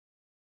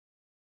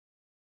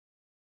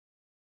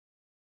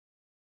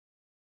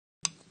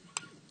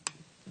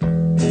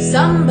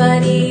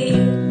Somebody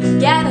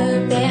get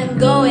up and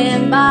go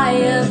and buy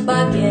a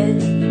bucket.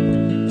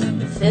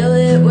 Fill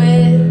it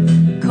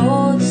with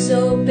cold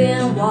soap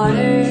and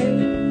water.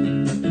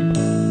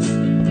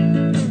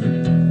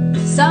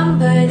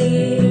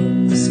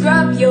 Somebody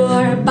scrub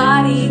your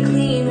body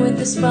clean with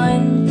a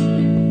sponge.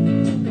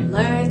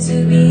 Learn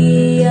to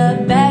be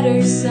a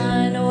better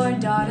son or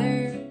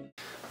daughter.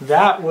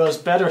 That was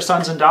Better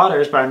Sons and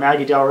Daughters by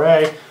Maggie Del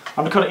Re.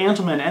 I'm Dakota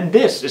Antelman, and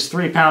this is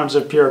 3 Pounds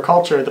of Pure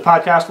Culture, the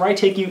podcast where I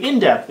take you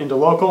in-depth into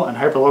local and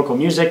hyperlocal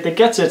music that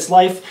gets its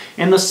life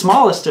in the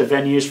smallest of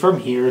venues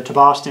from here to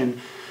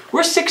Boston.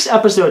 We're 6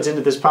 episodes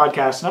into this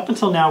podcast, and up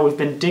until now we've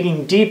been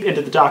digging deep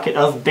into the docket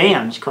of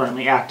bands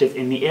currently active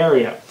in the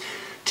area.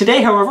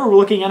 Today, however, we're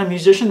looking at a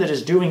musician that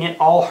is doing it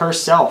all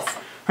herself.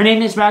 Her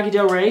name is Maggie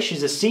Del Re.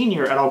 She's a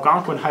senior at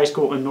Algonquin High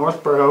School in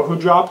Northborough who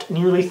dropped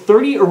nearly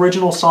 30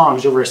 original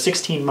songs over a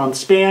 16-month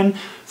span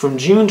from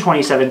June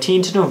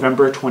 2017 to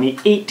November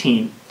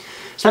 2018.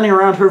 Centering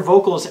around her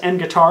vocals and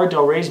guitar,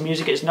 Del Re's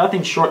music is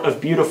nothing short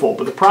of beautiful,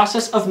 but the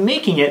process of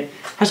making it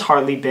has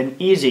hardly been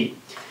easy.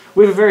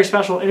 We have a very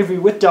special interview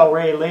with Del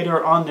Re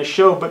later on the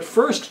show, but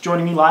first,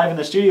 joining me live in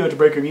the studio to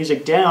break her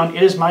music down,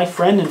 it is my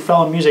friend and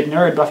fellow music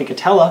nerd, Buffy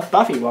Cautela.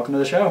 Buffy, welcome to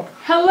the show.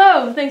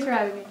 Hello! Thanks for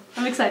having me.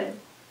 I'm excited.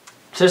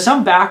 So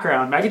some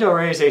background, Maggie Del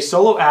Re is a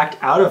solo act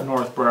out of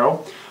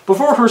Northborough.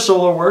 Before her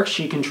solo work,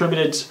 she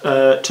contributed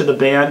to the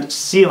band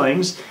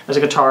Ceilings as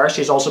a guitarist.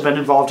 She's also been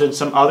involved in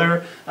some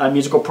other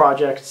musical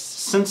projects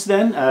since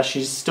then.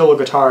 She's still a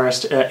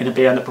guitarist in a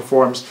band that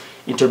performs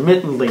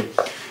intermittently.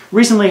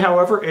 Recently,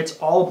 however, it's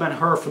all been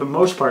her for the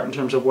most part in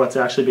terms of what's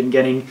actually been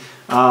getting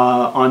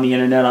on the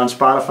internet, on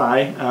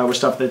Spotify, with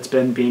stuff that's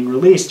been being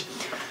released.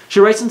 She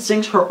writes and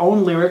sings her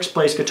own lyrics,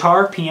 plays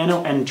guitar,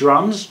 piano, and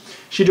drums.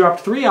 She dropped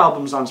 3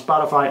 albums on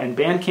Spotify and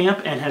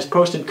Bandcamp and has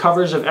posted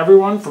covers of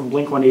everyone from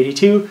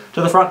Blink-182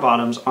 to the Front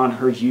Bottoms on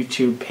her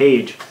YouTube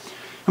page.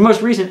 Her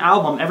most recent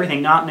album,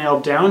 Everything Not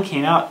Nailed Down,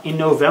 came out in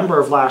November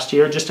of last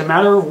year, just a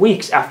matter of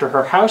weeks after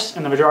her house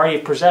and the majority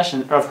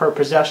of her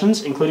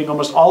possessions, including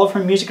almost all of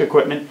her music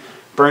equipment,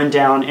 burned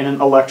down in an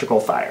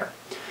electrical fire.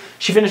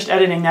 She finished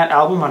editing that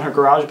album on her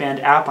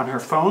GarageBand app on her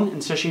phone,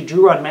 and so she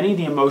drew on many of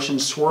the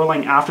emotions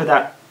swirling after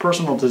that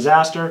personal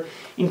disaster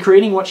in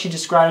creating what she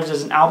describes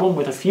as an album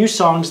with a few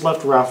songs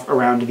left rough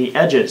around the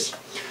edges.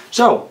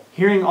 So,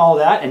 hearing all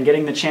that and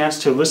getting the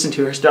chance to listen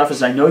to her stuff,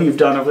 as I know you've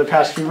done over the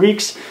past few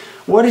weeks,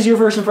 what is your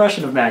first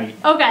impression of Maggie?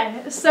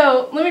 Okay,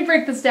 so let me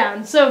break this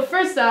down. So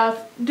first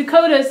off,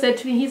 Dakota said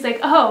to me, he's like,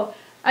 oh,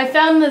 I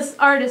found this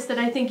artist that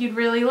I think you'd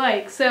really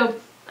like. So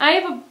I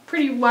have a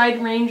pretty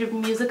wide range of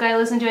music I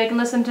listen to. I can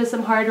listen to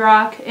some hard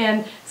rock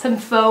and some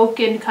folk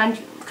and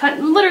country,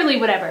 literally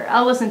whatever.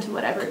 I'll listen to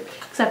whatever,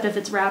 except if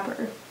it's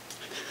rapper.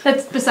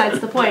 That's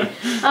besides the point.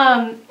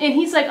 And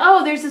he's like,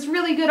 oh, there's this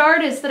really good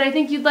artist that I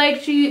think you'd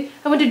like. I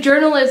went to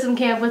journalism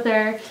camp with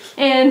her,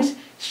 and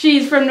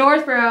she's from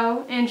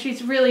Northborough, and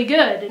she's really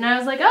good. And I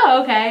was like,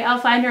 oh, okay, I'll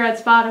find her on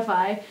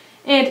Spotify.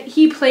 And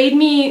he played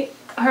me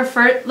her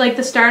first, like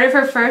the start of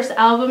her first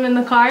album in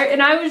the car,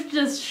 and I was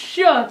just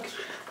shook.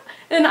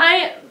 And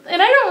I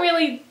don't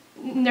really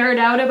nerd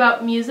out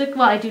about music.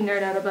 Well, I do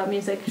nerd out about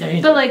music,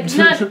 but like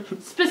not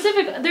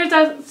specific. There's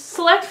a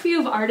select few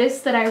of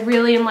artists that I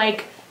really am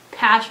like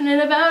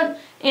passionate about,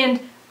 and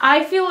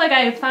I feel like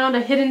I found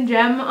a hidden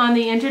gem on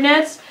the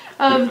internet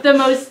of the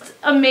most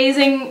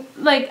amazing.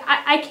 Like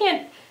I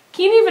can't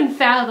even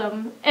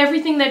fathom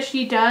everything that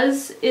she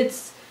does.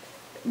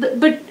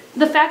 But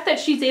the fact that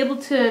she's able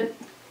to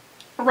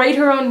write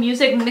her own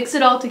music, mix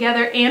it all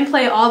together, and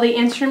play all the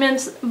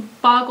instruments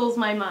boggles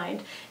my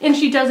mind. And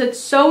she does it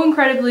so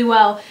incredibly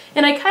well.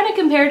 And I kind of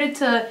compared it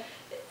to,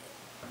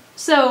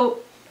 so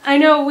I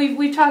know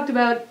we've talked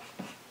about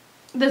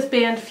this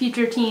band,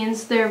 Future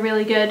Teens. They're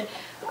really good.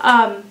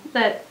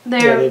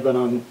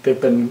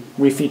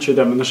 We featured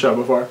them in the show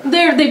before.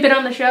 They've been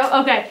on the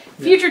show? Okay.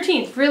 Yeah. Future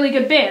Teens, really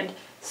good band.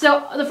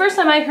 So the first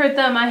time I heard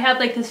them, I had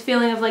like this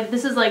feeling of like,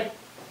 this is like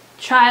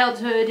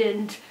childhood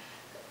and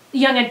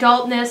young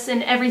adultness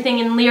and everything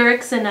in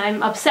lyrics, and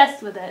I'm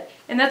obsessed with it.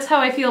 And that's how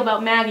I feel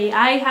about Maggie.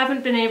 I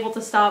haven't been able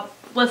to stop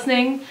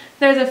listening.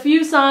 There's a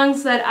few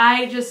songs that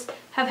I just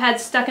have had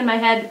stuck in my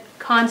head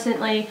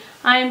constantly.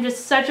 I'm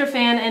just such a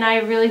fan, and I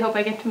really hope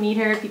I get to meet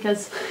her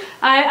because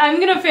I'm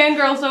gonna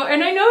fangirl so.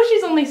 And I know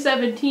she's only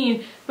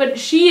 17, but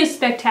she is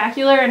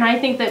spectacular, and I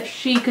think that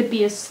she could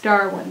be a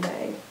star one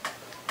day.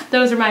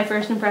 Those are my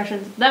first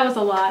impressions. That was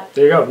a lot.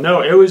 There you go.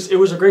 No, it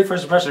was a great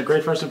first impression. A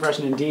great first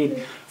impression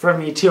indeed from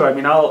me too. I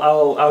mean,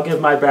 I'll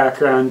give my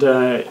background.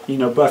 You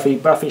know,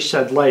 Buffy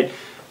shed light.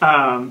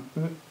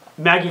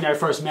 Maggie and I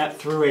first met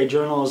through a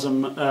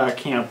journalism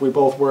camp. We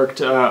both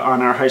worked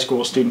on our high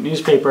school student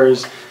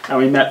newspapers, and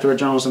we met through a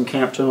journalism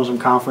camp, journalism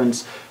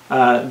conference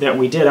that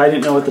we did. I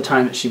didn't know at the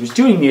time that she was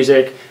doing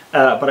music,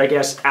 but I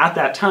guess at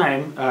that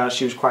time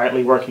she was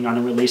quietly working on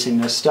and releasing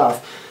this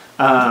stuff.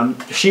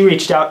 She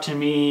reached out to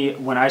me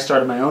when I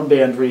started my own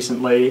band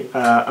recently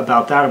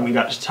about that, and we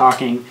got to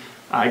talking.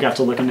 I got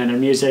to looking at her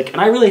music,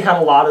 and I really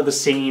had a lot of the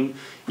same,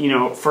 you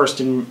know,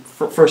 first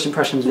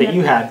impressions that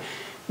you had.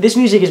 this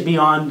music is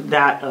beyond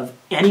that of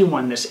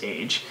anyone this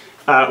age.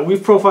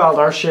 We've profiled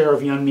our share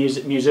of young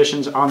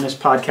musicians on this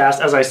podcast.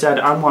 As I said,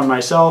 I'm one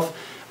myself.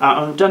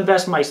 I've done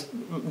best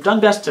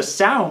to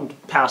sound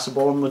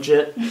passable and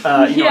legit,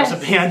 as a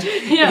band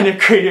in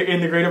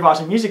the greater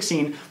Boston music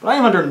scene. But I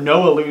am under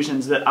no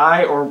illusions that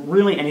I, or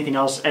really anything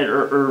else,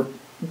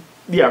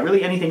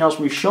 really anything else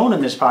we've shown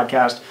in this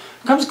podcast,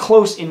 comes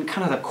close in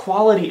kind of the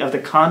quality of the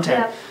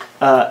content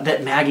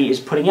that Maggie is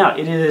putting out.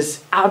 It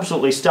is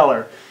absolutely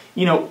stellar.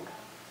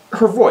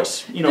 Her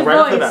voice, right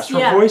off the bat,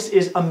 her voice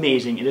is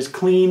amazing. It is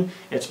clean,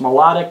 it's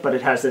melodic, but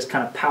it has this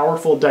kind of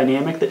powerful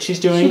dynamic that she's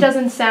doing. She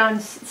doesn't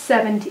sound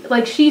 70.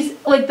 Like, she's,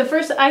 like, the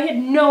first, I had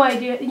no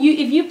idea.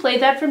 If you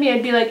played that for me,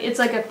 I'd be like, it's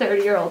like a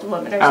 30-year-old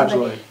woman or something.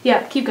 Absolutely.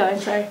 Yeah, keep going,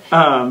 sorry.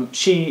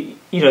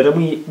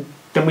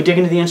 Then we dig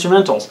into the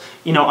instrumentals.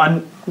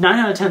 On 9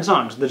 out of 10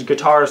 songs, the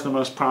guitar is the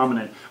most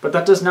prominent. But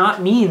that does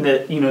not mean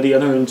that, the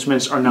other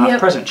instruments are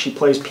not present. She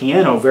plays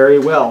piano very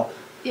well.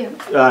 Yeah.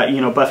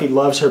 Buffy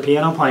loves her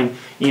piano playing.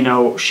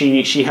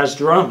 She has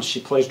drums.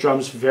 She plays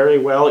drums very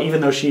well,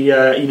 even though she,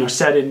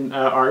 said in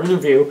our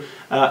interview,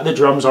 the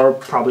drums are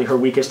probably her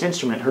weakest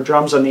instrument. Her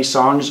drums on these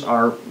songs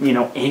are,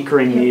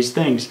 anchoring these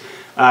things.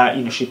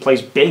 She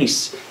plays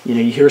bass. You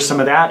hear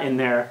some of that in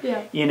there.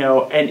 Yeah.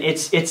 And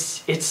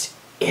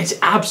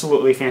it's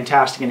absolutely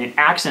fantastic, and it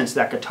accents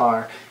that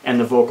guitar and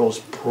the vocals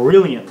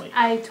brilliantly.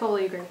 I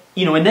totally agree.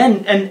 And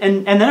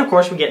then of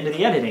course we get into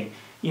the editing.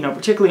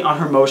 Particularly on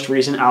her most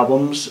recent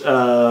albums,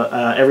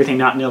 Everything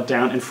Not Nailed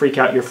Down and Freak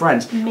Out Your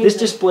Friends. Amazing. This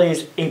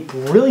displays a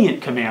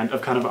brilliant command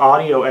of kind of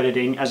audio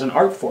editing as an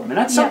art form. And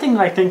that's something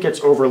that I think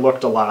gets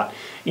overlooked a lot.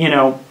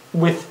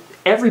 With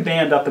every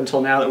band up until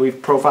now that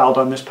we've profiled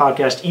on this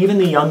podcast, even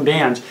the young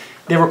bands,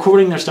 they're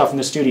recording their stuff in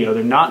the studio.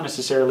 They're not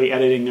necessarily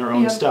editing their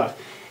own stuff.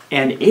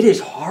 And it is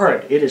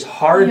hard. It is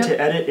hard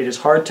to edit. It is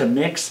hard to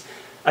mix.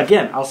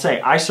 Again, I'll say,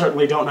 I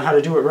certainly don't know how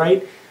to do it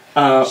right.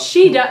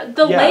 She does.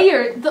 The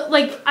layer,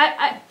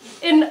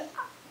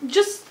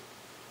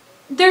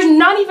 there's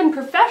not even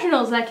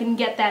professionals that can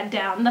get that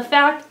down. The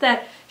fact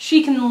that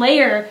she can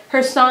layer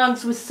her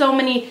songs with so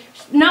many,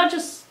 not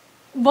just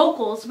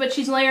vocals, but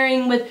she's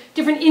layering with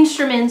different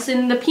instruments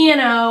and the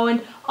piano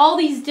and all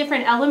these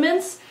different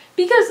elements.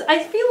 Because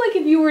I feel like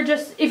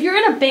if you're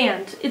in a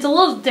band, it's a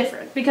little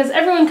different because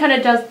everyone kind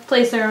of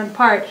plays their own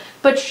part.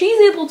 But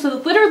she's able to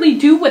literally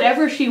do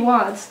whatever she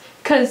wants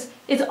because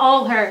it's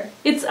all her.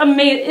 It's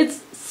amazing.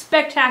 It's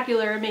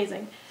spectacular,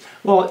 amazing.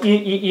 Well,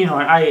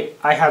 I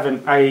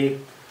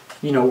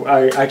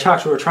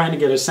talked to her trying to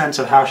get a sense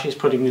of how she's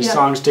putting these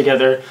songs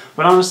together.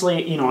 But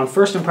honestly, on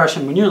first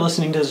impression, when you're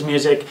listening to this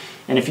music,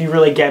 and if you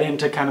really get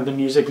into kind of the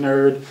music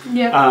nerd,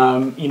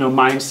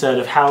 mindset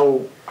of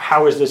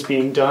how is this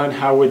being done?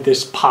 How would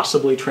this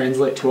possibly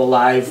translate to a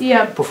live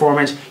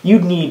performance?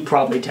 You'd need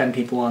probably 10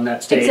 people on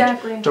that stage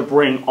to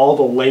bring all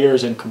the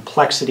layers and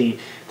complexity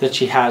that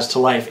she has to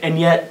life. And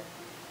yet,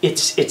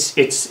 it's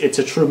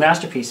a true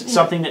masterpiece. It's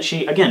something that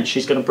she's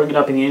going to bring it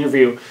up in the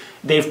interview.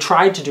 They've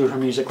tried to do her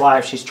music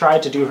live. She's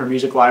tried to do her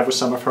music live with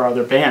some of her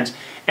other bands,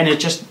 and it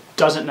just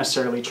doesn't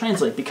necessarily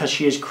translate because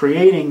she is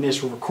creating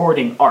this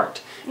recording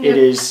art. It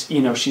is,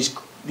 she's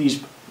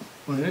these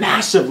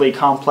massively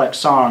complex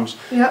songs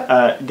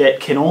that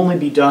can only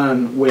be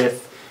done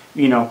with,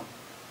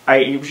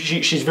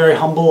 she's very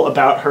humble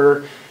about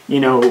her,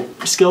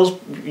 skills,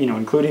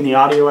 including the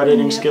audio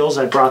editing skills.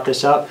 I brought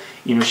this up.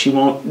 She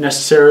won't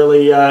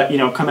necessarily,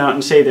 come out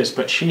and say this,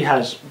 but she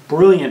has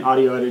brilliant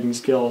audio editing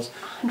skills,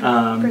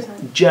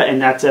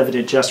 and that's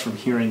evident just from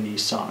hearing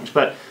these songs.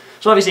 But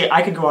so obviously,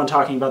 I could go on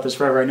talking about this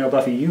forever. I know,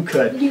 Buffy, you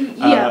could.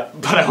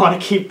 But I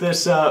want to keep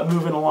this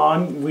moving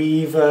along.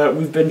 We've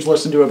binge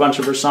listened to a bunch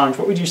of her songs.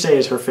 What would you say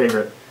is her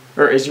favorite,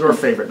 or is your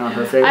favorite, not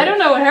her favorite? I don't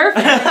know what her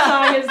favorite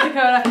song is,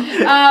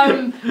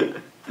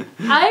 Dakota.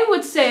 I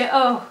would say,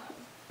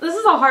 this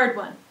is a hard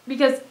one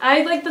because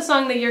I like the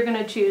song that you're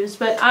gonna choose,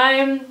 but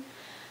can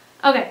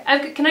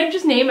I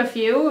just name a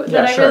few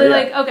that I really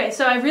like? Okay,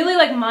 so I really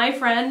like My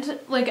Friend.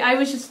 Like, I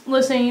was just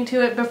listening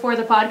to it before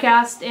the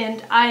podcast,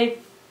 and I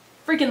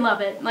freaking love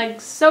it. Like,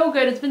 so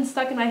good. It's been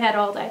stuck in my head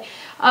all day.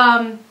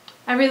 I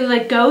really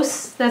like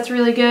Ghosts. That's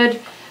really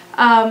good.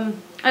 I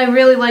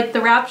really like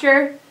The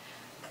Rapture.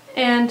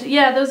 And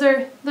yeah, those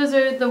are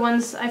the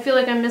ones. I feel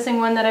like I'm missing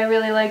one that I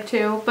really like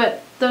too,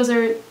 but those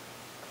are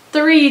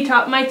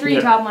my three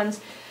top ones.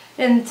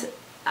 And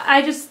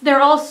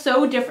they're all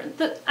so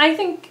different. I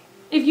think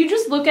if you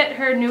just look at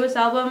her newest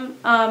album,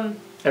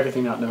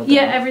 Everything Not Nailed Down.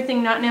 Yeah,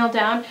 Everything Not Nailed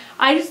Down.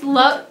 I just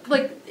love,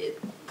 like,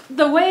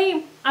 the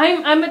way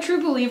I'm a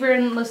true believer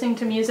in listening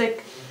to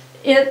music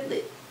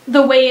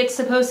the way it's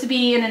supposed to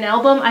be in an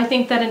album. I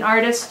think that an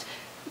artist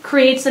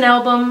creates an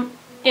album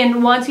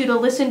and wants you to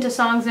listen to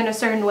songs in a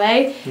certain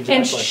way. Exactly.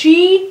 And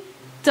she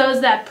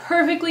does that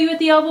perfectly with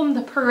the album.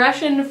 The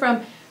progression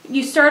from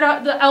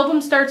the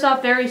album starts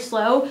off very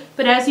slow,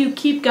 but as you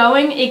keep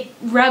going, it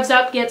revs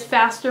up, gets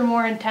faster,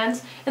 more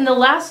intense. And the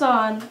last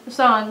song,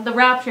 The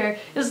Rapture,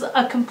 is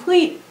a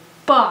complete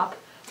bop.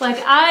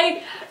 Like,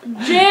 I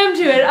jam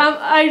to it.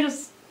 I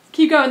just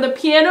keep going. The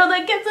piano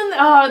that gets in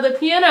the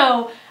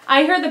piano.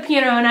 I heard the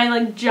piano and I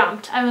like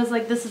jumped. I was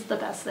like, this is the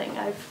best thing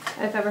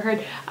I've ever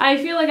heard. I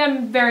feel like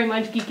I'm very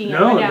much geeking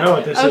out right now.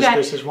 No,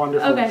 this is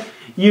wonderful. Okay.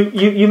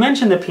 You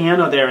mentioned the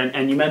piano there,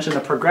 and you mentioned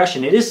the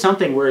progression. It is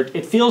something where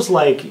it feels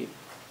like,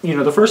 you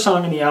know, the first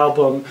song in the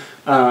album,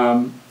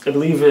 I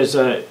believe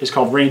is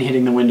called "Rain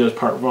Hitting the Windows"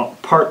 Part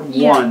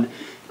 1.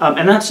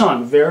 And that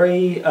song,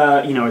 very,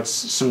 you know, it's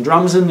some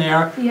drums in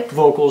there,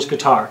 vocals,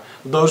 guitar.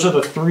 Those are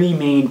the three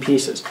main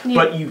pieces.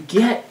 But you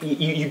get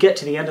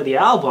to the end of the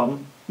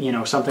album, you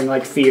know, something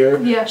like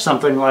Fear,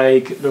 something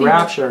like The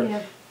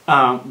Rapture,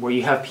 where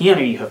you have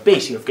piano, you have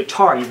bass, you have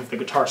guitar, you have the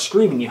guitar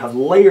screaming, you have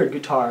layered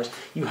guitars,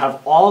 you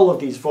have all of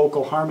these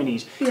vocal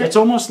harmonies. It's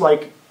almost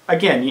like,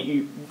 again,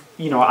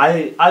 you know,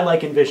 I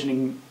like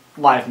envisioning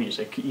live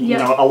music. You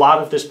know, a lot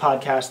of this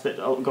podcast,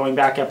 going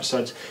back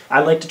episodes,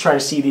 I like to try to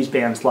see these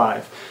bands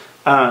live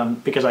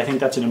because I think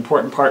that's an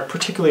important part,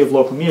 particularly of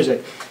local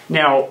music.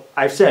 Now,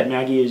 I've said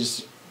Maggie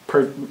is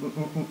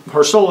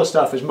her solo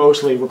stuff is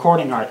mostly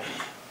recording art,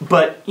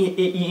 but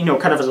you know,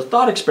 kind of as a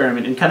thought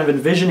experiment and kind of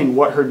envisioning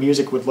what her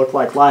music would look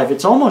like live,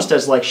 it's almost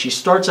as like she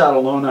starts out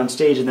alone on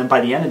stage, and then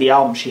by the end of the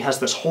album, she has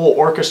this whole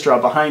orchestra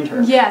behind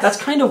her. Yes. That's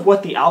kind of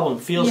what the album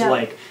feels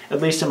like, at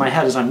least in my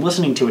head as I'm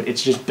listening to it.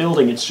 It's just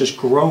building, it's just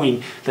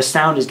growing, the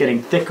sound is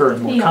getting thicker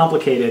and more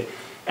complicated,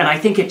 and I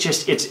think it's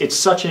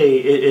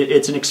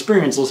an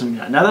experience listening to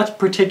that. Now that's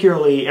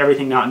particularly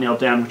Everything Not Nailed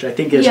Down, which I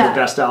think is her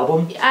best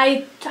album.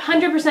 I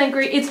 100%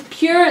 agree. It's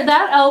pure,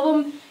 that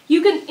album.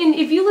 You can,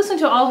 if you listen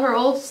to all her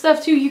old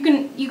stuff too, you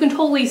can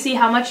totally see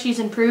how much she's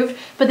improved.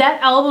 But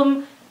that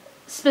album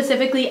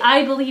specifically,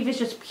 I believe, is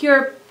just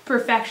pure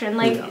perfection.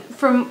 Like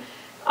from,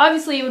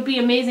 obviously, it would be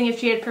amazing if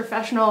she had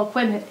professional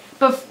equipment,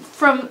 but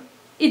from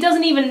it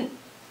doesn't even.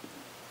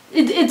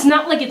 It's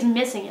not like it's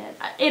missing it.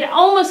 It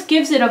almost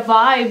gives it a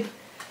vibe.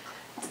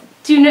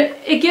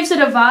 It gives it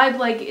a vibe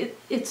like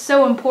it's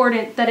so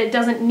important that it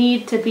doesn't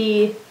need to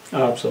be.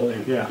 Oh,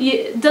 absolutely, yeah.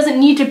 It doesn't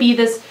need to be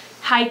this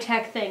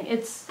high-tech thing.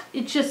 It's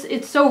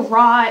so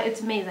raw.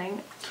 It's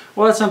amazing.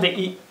 Well, that's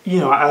something, you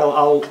know,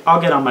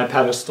 I'll get on my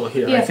pedestal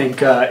here. I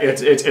think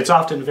it's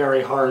often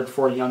very hard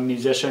for young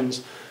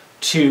musicians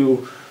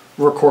to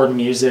record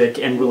music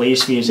and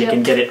release music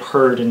and get it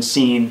heard and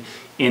seen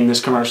in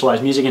this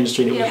commercialized music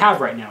industry that we have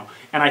right now.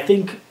 And I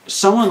think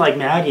someone like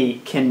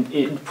Maggie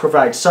can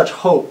provide such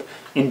hope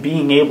in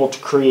being able to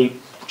create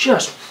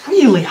just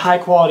really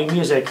high-quality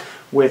music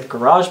with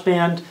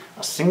GarageBand,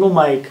 a single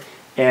mic,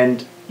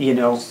 and, you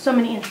know, so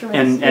many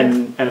instruments,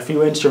 and a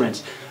few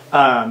instruments.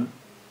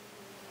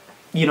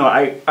 You know,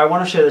 I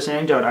want to share this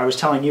anecdote I was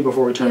telling you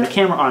before we turned the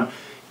camera on.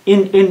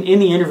 In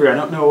the interview, I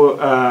don't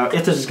know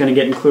if this is going to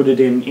get included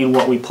in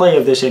what we play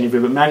of this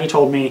interview, but Maggie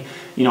told me,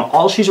 you know,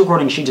 all she's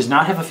recording, she does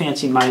not have a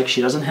fancy mic,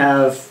 she doesn't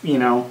have, you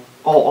know,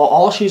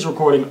 all she's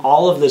recording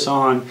all of this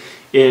on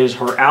is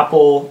her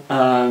Apple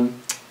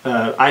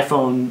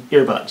iPhone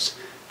earbuds.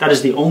 That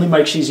is the only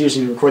mic she's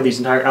using to record these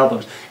entire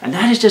albums. And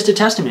that is just a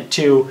testament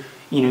to,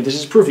 you know, this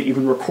is proof that you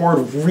can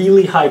record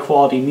really high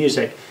quality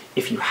music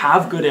if you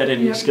have good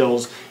editing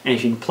skills, and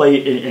if you can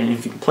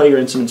play your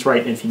instruments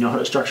right, and if you know how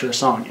to structure a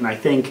song. And I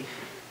think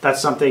that's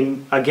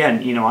something,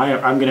 again, you know,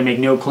 I'm going to make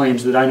no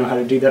claims that I know how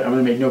to do that. I'm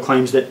going to make no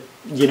claims that,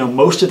 you know,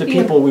 most of the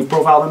people we've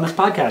profiled on this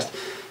podcast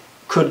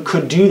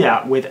could do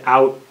that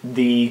without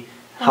the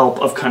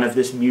help of kind of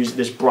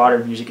this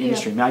broader music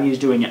industry. Maggie's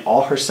doing it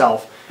all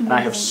herself, and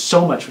I have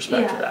so much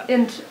respect for that.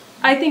 And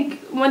I think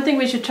one thing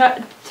we should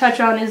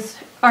touch on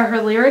are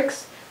her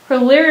lyrics. Her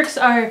lyrics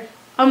are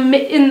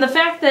in the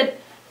fact that,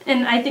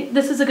 and I think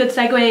this is a good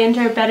segue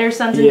into Better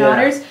Sons and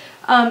Daughters.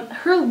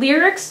 Her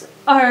lyrics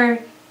are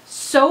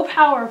so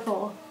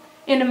powerful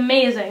and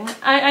amazing.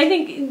 I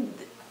think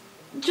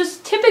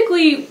just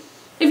typically,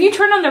 if you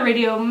turn on the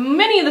radio,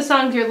 many of the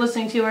songs you're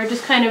listening to are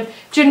just kind of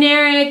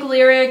generic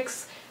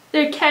lyrics.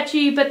 They're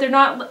catchy, but they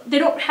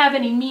don't have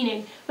any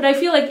meaning. But I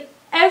feel like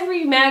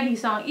every Maggie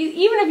song,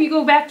 even if you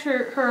go back to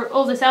her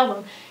oldest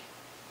album,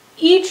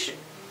 each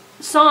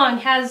song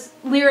has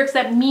lyrics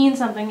that mean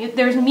something.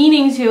 There's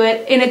meaning to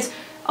it, and it's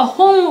a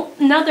whole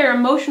nother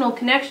emotional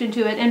connection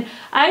to it. And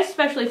I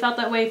especially felt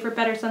that way for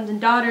Better Sons and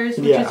Daughters,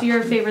 which is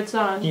your favorite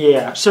song.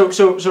 Yeah. So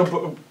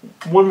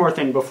one more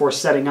thing before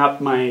setting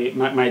up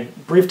my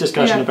brief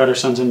discussion of Better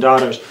Sons and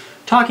Daughters,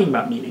 talking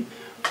about meaning.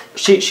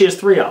 She has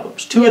 3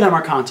 albums. 2 of them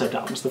are concept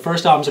albums. The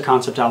first album's a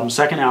concept album.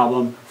 Second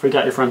album, Freak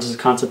Out Your Friends, is a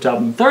concept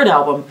album. Third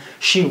album,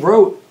 she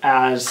wrote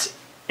as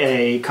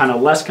a kind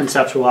of less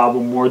conceptual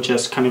album, more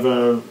just kind of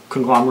a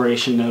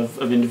conglomeration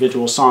of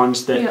individual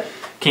songs that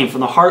came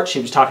from the heart.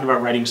 She was talking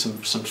about writing some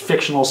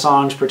fictional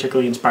songs,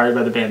 particularly inspired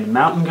by the band The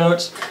Mountain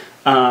Goats.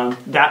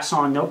 That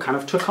song, though, kind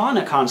of took on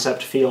a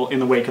concept feel in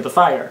the wake of the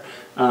fire.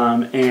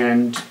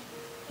 And,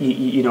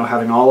 you know,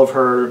 having all of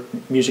her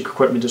music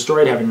equipment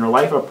destroyed, having her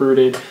life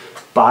uprooted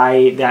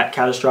by that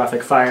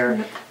catastrophic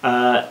fire,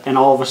 and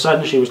all of a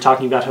sudden she was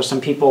talking about how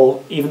some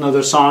people, even though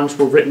those songs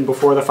were written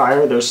before the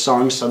fire, those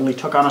songs suddenly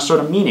took on a sort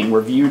of meaning,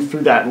 were viewed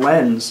through that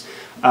lens,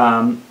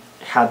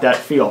 had that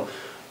feel.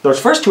 Those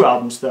first 2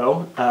 albums,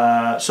 though,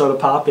 Soda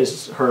Pop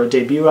is her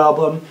debut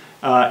album,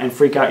 and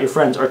Freak Out Your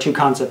Friends are two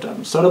concept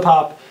albums. Soda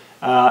Pop,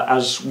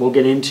 as we'll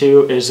get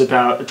into, is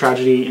about a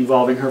tragedy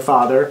involving her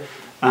father.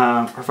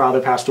 Her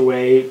father passed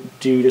away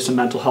due to some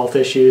mental health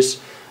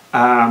issues,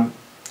 and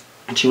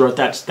she wrote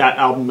that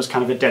album was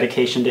kind of a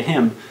dedication to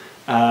him.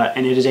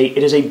 And it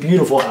is a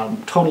beautiful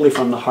album, totally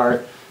from the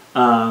heart.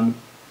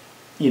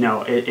 You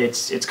know,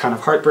 it's kind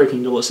of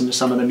heartbreaking to listen to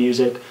some of the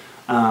music,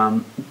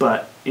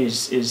 but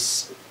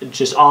is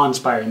just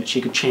awe-inspiring that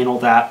she could channel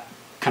that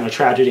kind of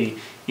tragedy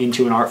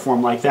into an art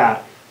form like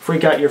that.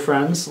 Freak Out Your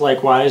Friends,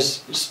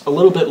 likewise, a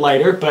little bit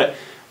lighter, but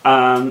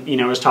you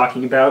know, is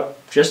talking about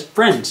just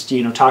friends,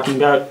 you know, talking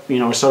about, you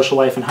know, a social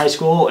life in high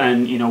school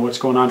and, you know, what's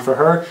going on for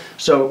her.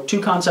 So two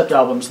concept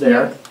albums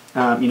there,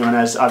 you know, and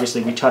as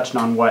obviously we touched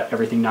on what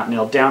Everything Not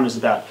Nailed Down is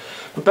about.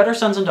 But Better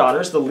Sons and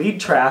Daughters, the lead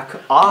track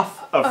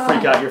off of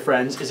Freak Out Your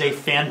Friends, is a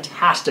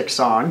fantastic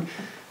song.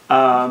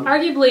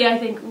 Arguably, I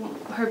think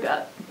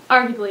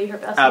arguably her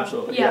best.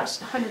 Absolutely, song.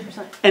 yes.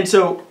 100%. And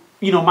so,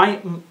 you know,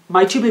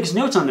 my two biggest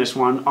notes on this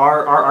one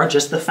are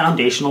just the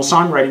foundational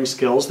songwriting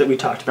skills that we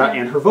talked about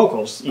and her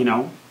vocals. You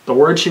know, the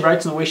words she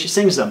writes and the way she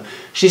sings them.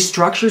 She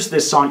structures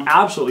this song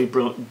absolutely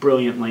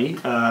brilliantly.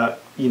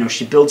 You know,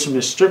 she builds from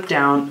this stripped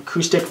down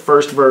acoustic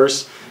first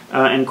verse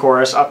and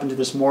chorus up into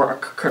this more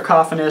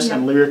cacophonous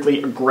and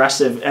lyrically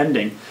aggressive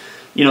ending.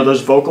 You know,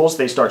 those vocals,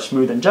 they start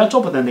smooth and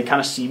gentle, but then they kind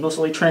of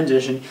seamlessly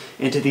transition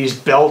into these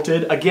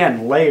belted,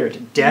 again,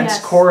 layered, dense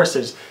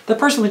choruses that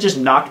personally just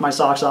knocked my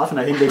socks off, and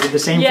I think they did the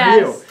same for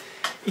you.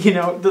 You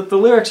know, the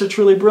lyrics are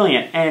truly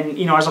brilliant, and,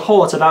 you know, as a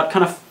whole, it's about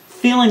kind of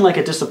feeling like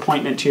a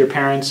disappointment to your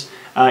parents,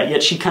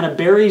 yet she kind of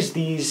buries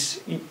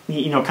these,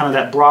 you know, kind of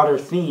that broader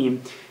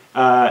theme,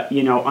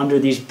 you know, under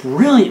these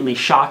brilliantly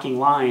shocking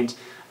lines,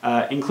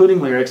 including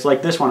lyrics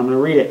like this one. I'm going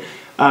to read it.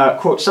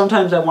 Quote,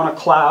 sometimes I want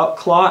to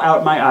claw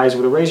out my eyes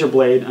with a razor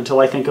blade until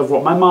I think of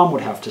what my mom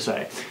would have to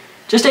say.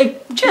 Just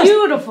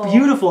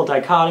beautiful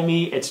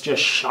dichotomy. It's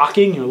just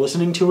shocking. You're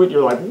listening to it.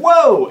 You're like,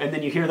 whoa! And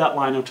then you hear that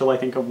line until I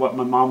think of what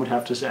my mom would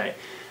have to say.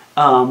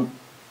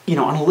 You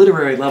know, on a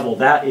literary level,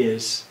 that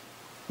is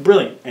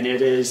brilliant. And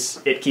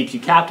it keeps you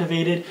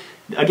captivated.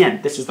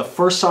 Again, this is the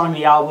first song of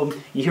the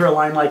album. You hear a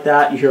line like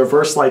that. You hear a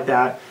verse like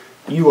that.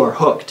 You are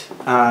hooked.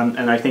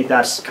 And I think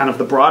that's kind of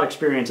the broad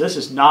experience. This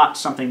is not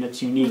something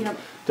that's unique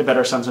to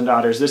Better Sons and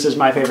Daughters. This is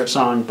my favorite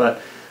song,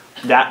 but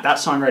that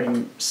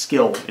songwriting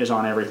skill is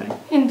on everything.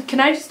 And can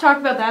I just talk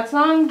about that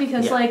song?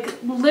 Because like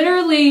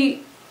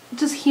literally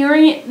just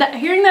hearing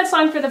that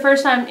song for the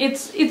first time,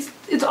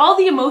 it's all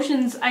the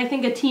emotions I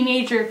think a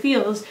teenager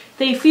feels.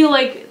 They feel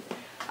like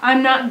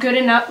I'm not good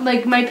enough,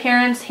 like my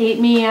parents hate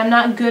me, I'm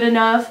not good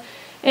enough.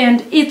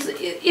 And it's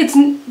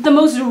the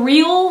most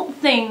real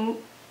thing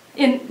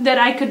that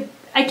I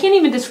can't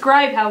even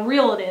describe how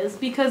real it is,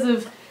 because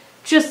of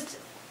just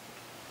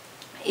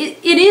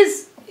it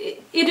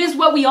is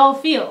what we all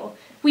feel.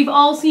 We've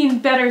all seen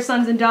Better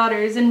Sons and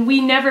Daughters, and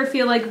we never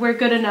feel like we're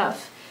good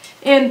enough.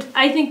 And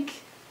I think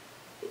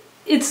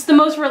it's the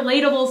most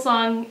relatable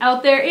song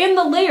out there. And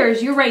the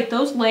layers, you're right,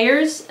 those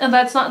layers, and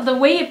that's not the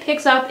way it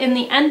picks up in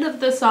the end of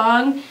the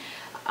song,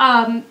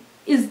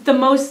 is the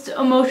most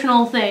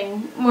emotional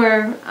thing.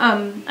 Where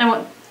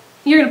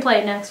you're gonna play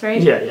it next,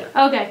 right? Yeah.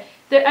 Okay.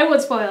 I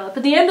won't spoil it,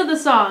 but the end of the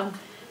song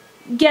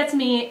gets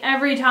me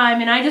every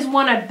time, and I just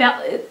want to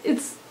belt.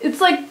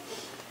 It's like,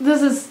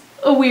 this is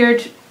a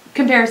weird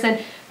comparison,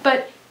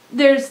 but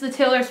there's the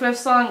Taylor Swift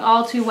song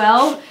All Too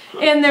Well,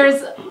 and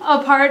there's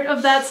a part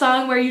of that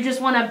song where you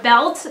just want to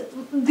belt.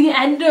 The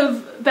end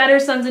of Better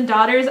Sons and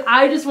Daughters,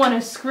 I just want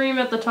to scream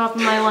at the top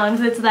of my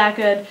lungs. It's that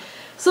good.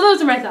 So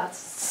those are my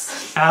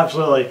thoughts.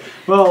 Absolutely.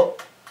 Well,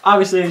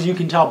 obviously, as you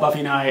can tell, Buffy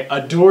and I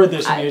adore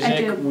this music.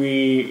 I do.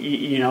 We,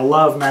 you know,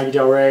 love Maggie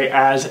Del Re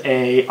as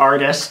a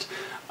artist.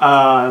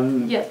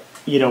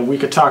 You know, we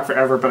could talk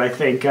forever, but I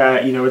think,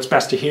 you know, it's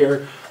best to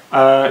hear,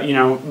 you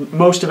know,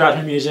 most about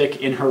her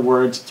music in her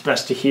words. It's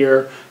best to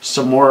hear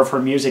some more of her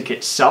music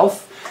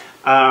itself.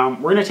 We're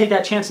going to take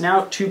that chance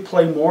now to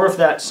play more of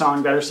that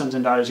song, Better Sons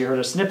and Daughters. You heard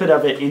a snippet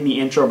of it in the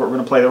intro, but we're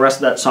going to play the rest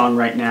of that song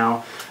right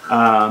now.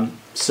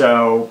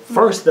 So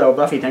first, though,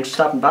 Buffy, thanks for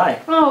stopping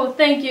by. Oh,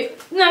 thank you.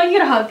 No, you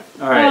get a hug.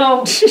 All right.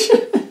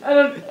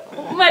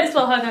 Oh, might as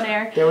well hug on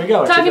air. There we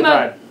go. Talking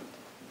about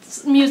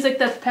music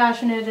that's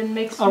passionate and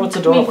makes me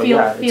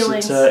feel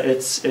feelings.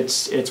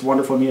 It's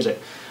wonderful music.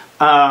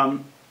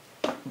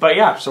 But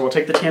yeah, so we'll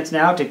take the chance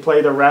now to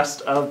play the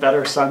rest of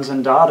Better Sons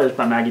and Daughters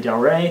by Maggie Del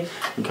Re.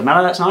 And come out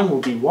of that song,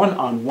 we'll be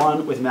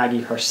one-on-one with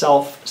Maggie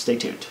herself. Stay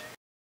tuned.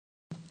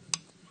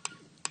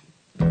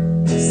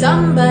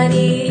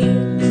 Somebody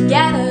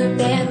get up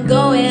and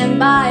go and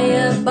buy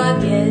a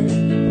bucket.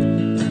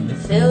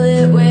 Fill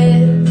it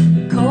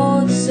with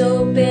cold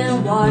soap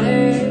and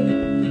water.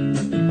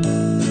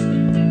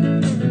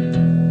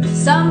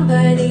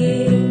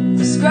 Somebody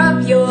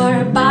scrub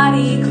your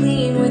body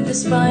clean with a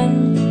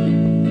sponge.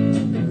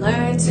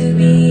 Learn to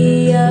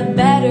be a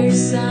better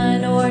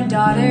son or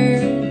daughter.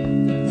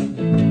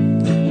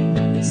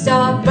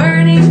 Stop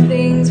burning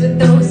things with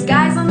those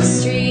guys on the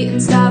street,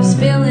 and stop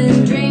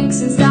spilling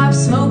drinks, and stop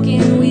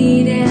smoking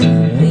weed,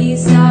 and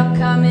please stop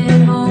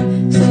coming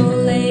home so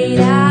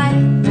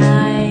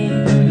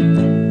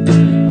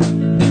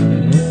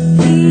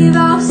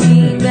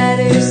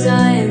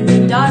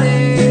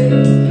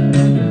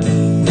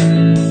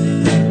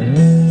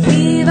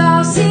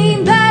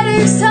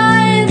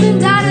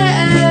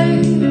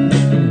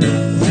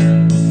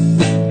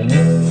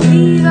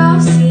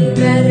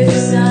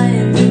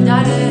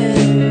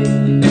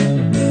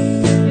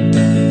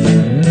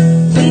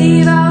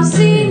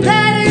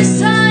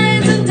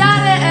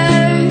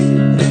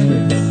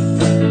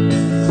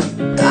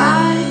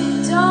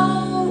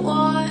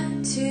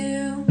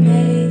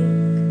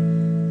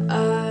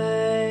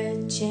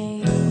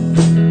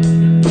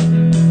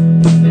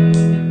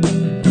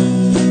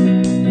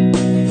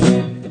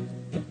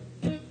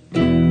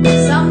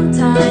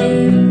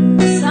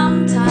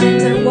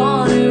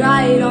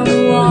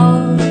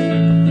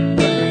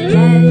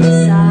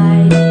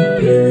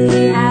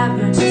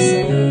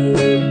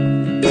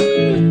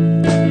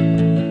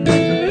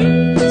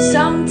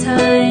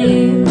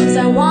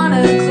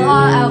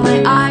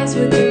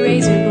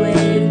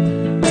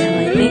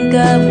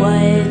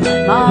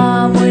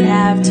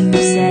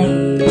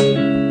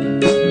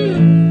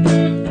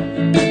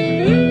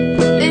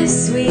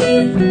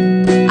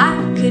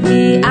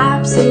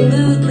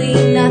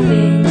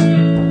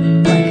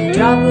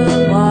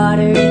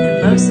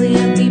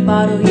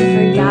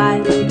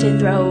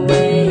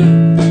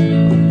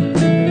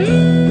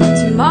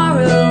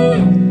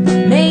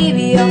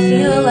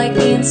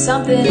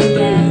something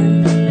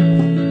again.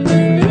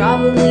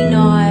 Probably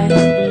not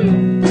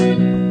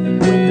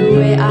with the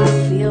way I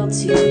feel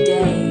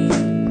today.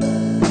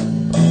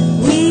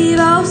 We've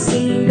all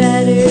seen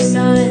better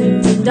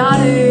sons and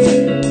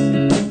daughters.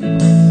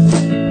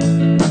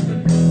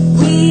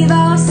 We've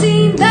all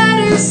seen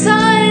better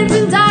sons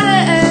and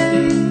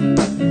daughters.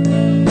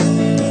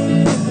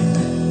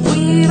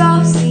 We've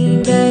all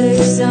seen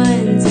better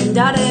sons and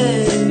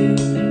daughters.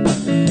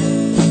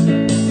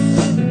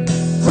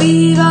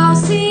 We've all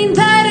seen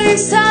better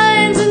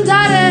sons and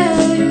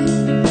daughters.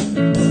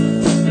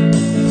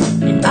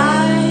 And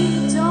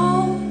I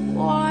don't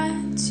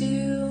want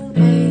to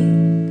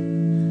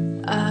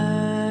make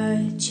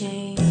a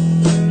change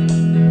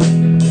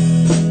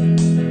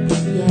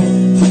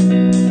yet.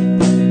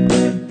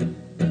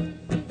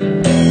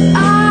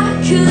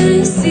 I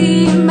could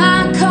see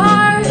my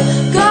car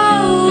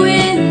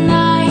going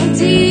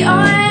 90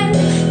 on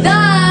the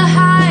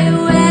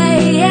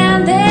highway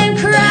and then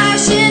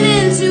crashing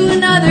into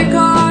another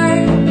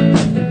car.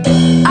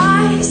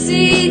 I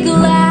see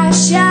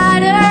glass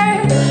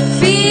shatter,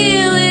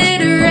 feel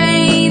it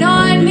rain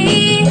on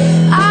me.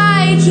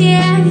 I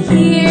can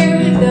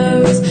hear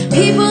those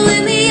people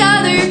in the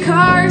other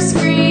car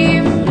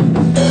scream.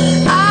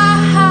 I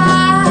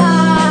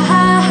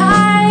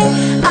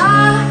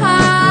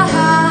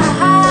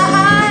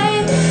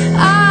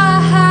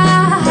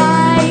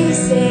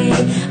say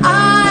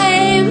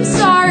I'm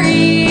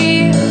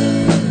sorry.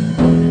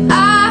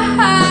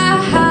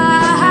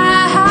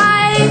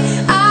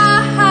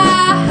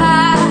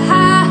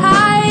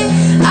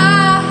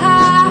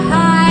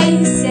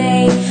 I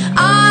say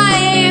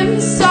I'm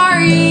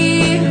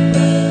sorry.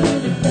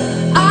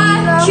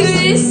 I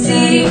could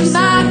see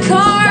my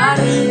car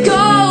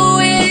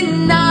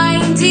going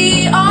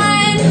 90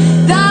 on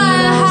the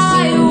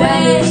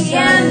highway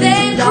and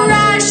then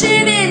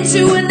crashing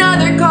into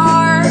another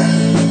car.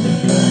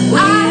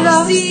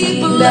 I see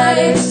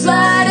blood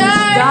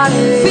splatter,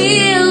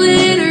 feel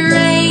it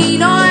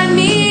rain on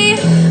me.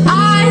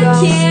 I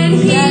can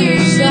hear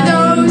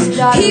those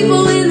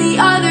people in the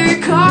other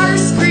car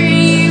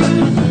scream.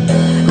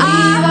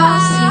 We've all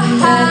seen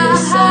better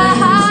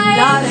sons and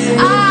daughters.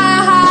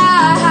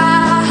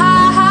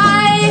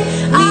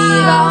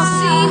 We've all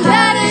seen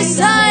better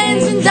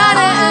sons and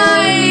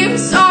daughters. I'm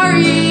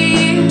sorry. We've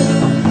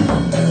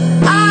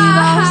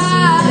all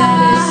seen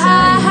better sons and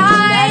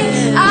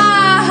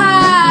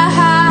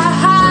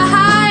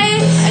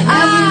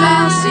we've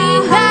all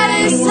seen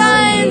better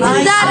sons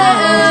and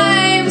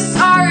daughters. I'm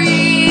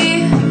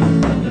sorry.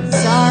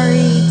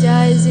 Sorry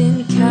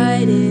doesn't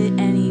cut it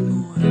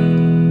anymore.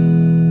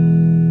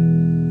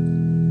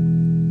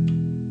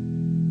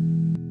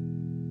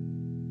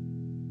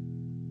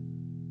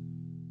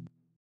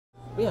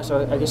 Yeah,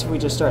 so I guess if we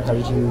just start, how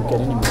did you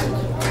get into music?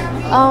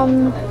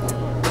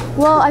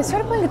 Well, I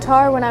started playing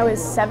guitar when I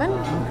was 7.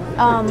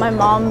 My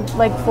mom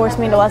forced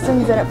me into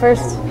lessons, and at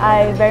first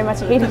I very much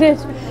hated it.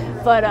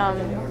 But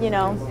you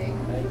know,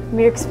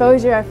 mere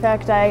exposure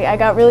effect, I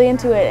got really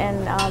into it,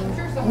 and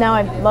now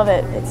I love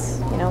it. It's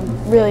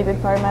really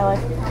big part of my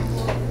life.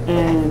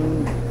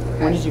 And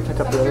when did you pick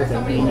up the other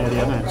thing,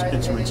 the other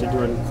instruments? You're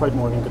doing quite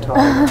more than guitar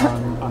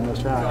on those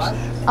tracks.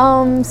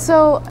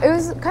 So it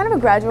was kind of a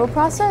gradual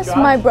process.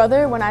 My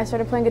brother, when I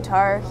started playing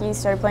guitar, he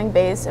started playing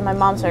bass, and my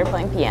mom started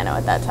playing piano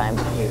at that time.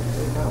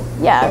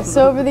 Yeah,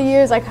 so over the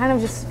years I kind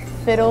of just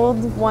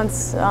fiddled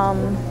once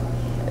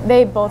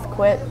they both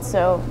quit,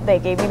 so they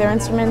gave me their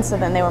instruments, so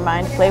then they were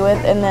mine to play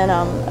with. And then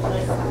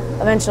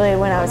eventually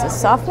when I was a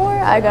sophomore,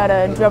 I got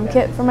a drum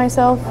kit for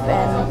myself,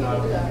 and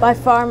by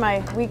far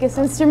my weakest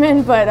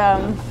instrument, but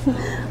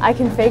I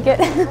can fake it.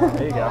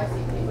 There you go.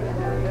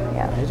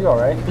 Yeah. You do all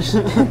right.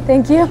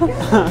 Thank you.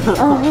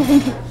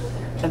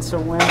 And so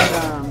when,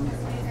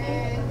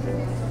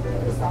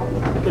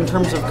 in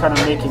terms of kind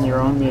of making your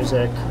own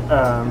music,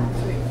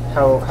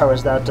 how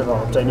has that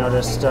developed? I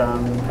noticed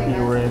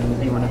you were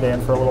in a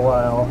band for a little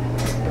while.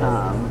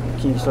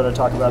 Can you sort of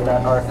talk about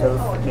that arc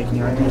of making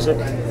your own music?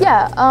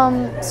 Yeah.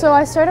 So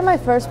I started my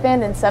first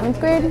band in 7th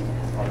grade,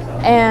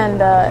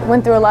 and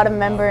went through a lot of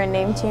member and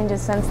name changes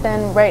since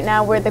then. Right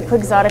now we're the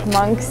Quixotic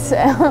Monks.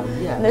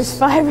 And there's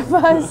 5 of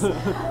us.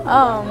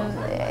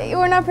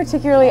 We're not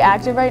particularly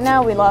active right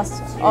now. We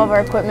lost all of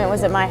our equipment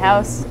was at my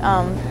house,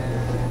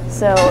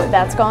 so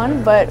that's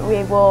gone, but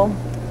we will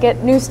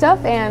get new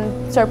stuff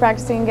and start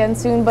practicing again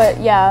soon. But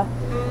yeah,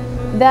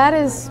 that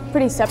is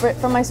pretty separate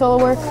from my solo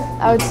work.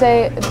 I would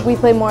say we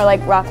play more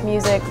like rock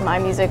music. My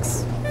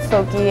music's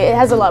folky. It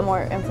has a lot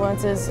more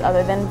influences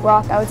other than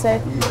rock, I would say.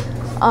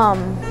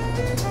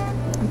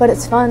 But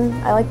it's fun.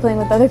 I like playing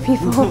with other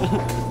people.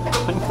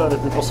 Playing with other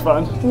people's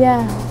fun.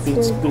 Yeah.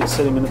 Beats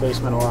sitting in the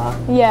basement a lot.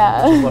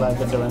 Yeah. That's what I've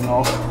been doing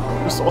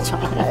this whole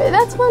time.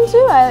 That's fun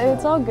too.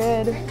 It's all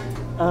good.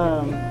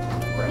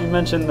 You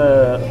mentioned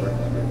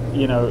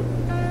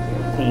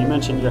you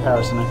mentioned your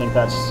house, and I think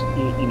that's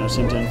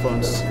seemed to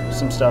influence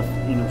some stuff,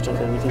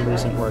 particularly with your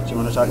recent work. Do you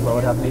want to talk about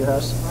what happened to your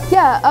house?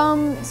 Yeah.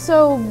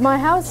 So my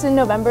house in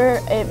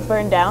November, it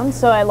burned down,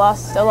 so I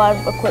lost a lot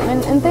of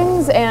equipment and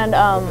things, and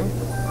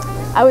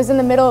I was in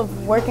the middle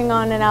of working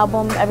on an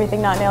album,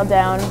 Everything Not Nailed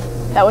Down.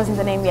 That wasn't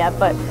the name yet,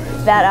 but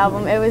that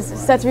album, it was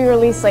set to be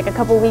released like a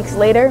couple weeks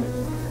later.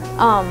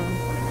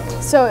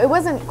 So it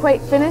wasn't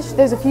quite finished.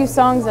 There's a few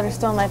songs that are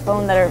still on my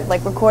phone that are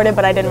like recorded,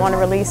 but I didn't want to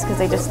release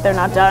because they're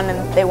not done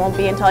and they won't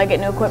be until I get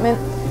new equipment.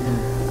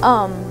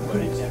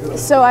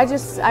 So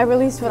I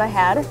released what I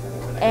had,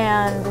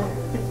 and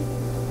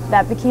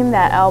that became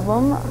that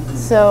album.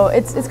 So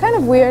it's kind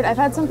of weird. I've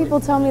had some people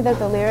tell me that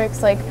the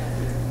lyrics, like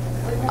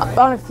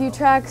on a few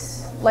tracks,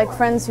 like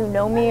friends who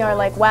know me are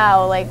like,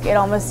 wow, like it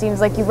almost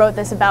seems like you wrote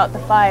this about the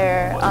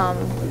fire.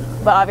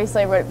 But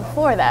obviously I wrote it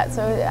before that,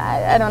 so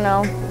I don't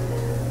know.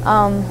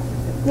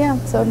 Yeah,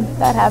 so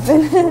that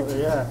happened.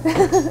 Yeah.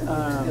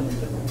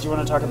 Do you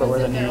want to talk about where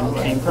the name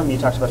came from? You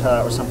talked about how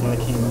that was something that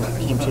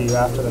came to you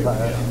after the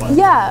fire.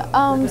 Yeah,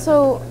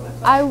 so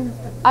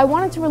I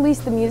wanted to release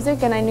the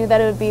music, and I knew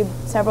that it would be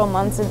several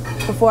months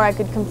before I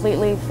could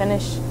completely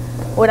finish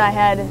what I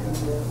had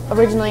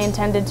originally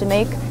intended to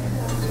make.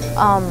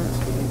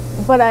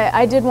 But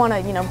I did want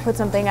to, put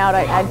something out.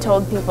 I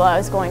told people I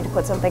was going to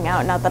put something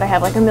out. Not that I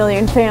have like a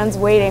million fans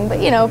waiting,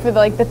 but for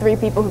like the 3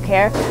 people who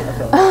care.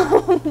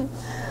 Okay.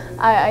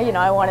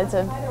 I wanted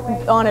to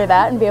honor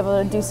that and be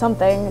able to do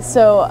something.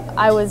 So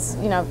I was,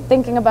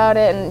 thinking about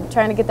it and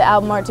trying to get the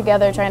album art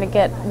together, trying to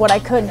get what I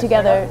could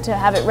together to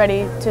have it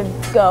ready to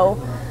go.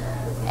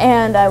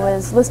 And I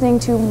was listening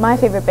to my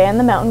favorite band,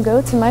 the Mountain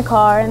Goats, in my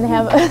car, and they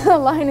have a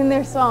line in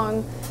their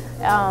song.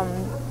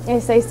 They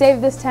say,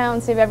 "Save this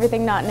town, save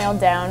everything not nailed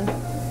down."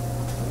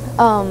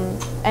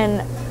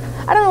 And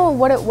I don't know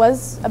what it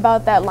was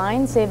about that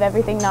line, "Save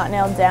everything not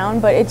nailed down,"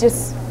 but it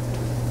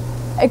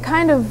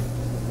kind of,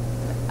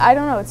 I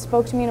don't know, it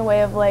spoke to me in a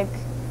way of like,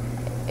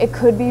 it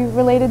could be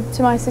related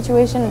to my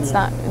situation. It's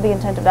not the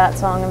intent of that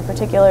song in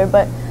particular,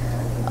 but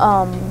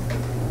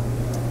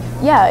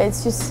yeah,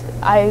 it's just,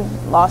 I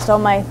lost all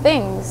my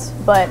things,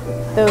 but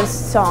those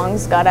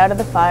songs got out of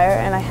the fire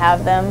and I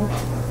have them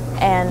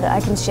and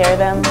I can share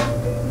them.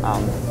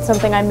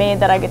 Something I made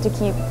that I get to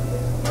keep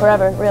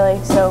forever,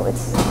 really, so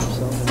it's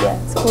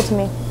cool to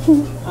me.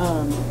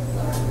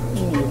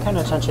 You're kind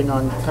of touching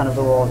on kind of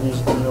the role of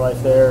music in your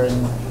life there,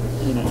 and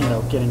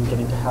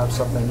getting to have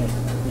something that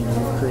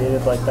you've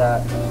created like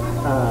that.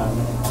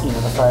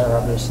 The fire,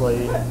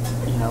 obviously, a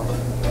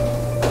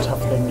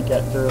tough thing to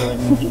get through,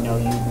 and you've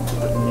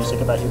written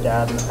music about your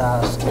dad in the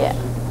past. Yeah.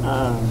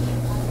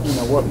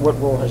 What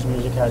role has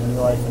music had in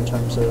your life in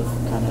terms of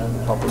kind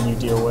of helping you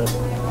deal with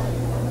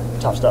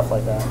tough stuff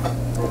like that?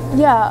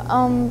 Yeah,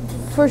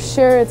 for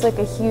sure it's like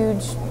a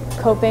huge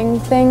coping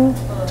thing.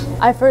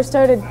 I first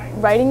started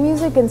writing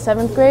music in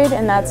 7th grade,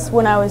 and that's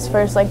when I was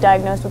first like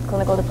diagnosed with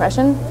clinical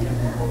depression.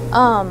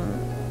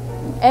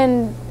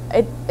 And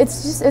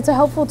it's a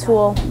helpful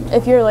tool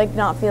if you're like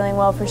not feeling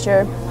well, for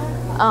sure.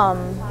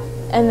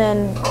 And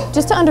then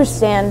just to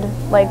understand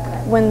like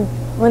when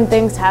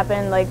things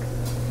happen, like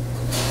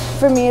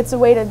for me it's a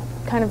way to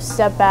kind of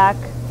step back,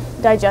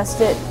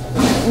 digest it,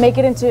 make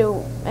it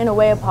into, in a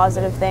way, a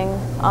positive thing.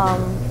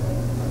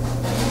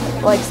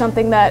 Like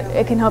something that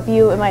it can help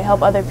you, it might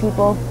help other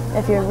people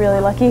if you're really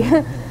lucky.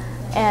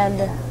 And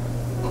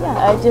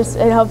yeah,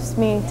 it helps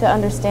me to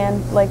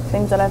understand like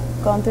things that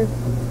I've gone through.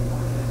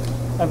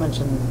 I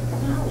mentioned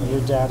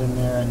your dad in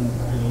there, and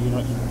you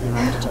don't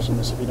have to touch on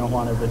this if you don't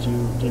want to, but do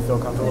you feel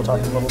comfortable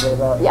talking a little bit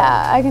about?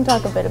 Yeah, I can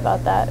talk a bit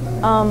about that.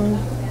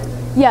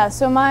 Yeah,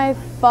 so my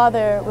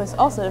father was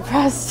also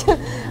depressed,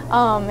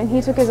 and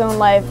he took his own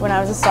life when I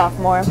was a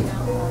sophomore.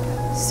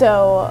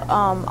 So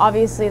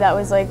obviously that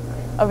was like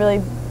a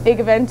really big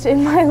event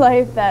in my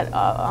life that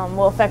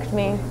will affect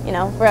me,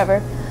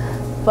 forever.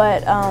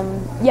 But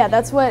yeah,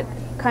 that's what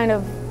kind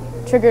of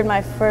triggered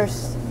my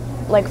first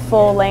like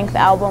full-length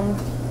album.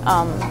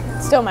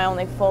 Still my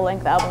only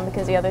full-length album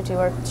because the other 2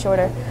 are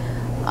shorter.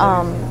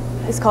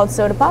 It's called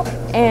Soda Pop,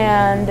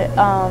 and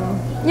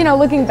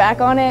looking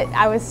back on it,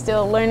 I was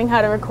still learning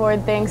how to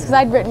record things because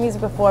I'd written music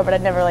before, but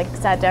I'd never like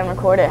sat down and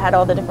recorded it, had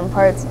all the different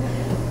parts.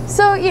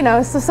 So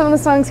so some of the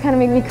songs kind of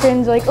made me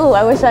cringe, like, oh,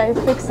 I wish I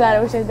fixed that,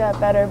 I wish I did that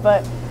better.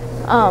 But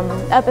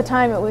at the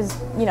time, it was,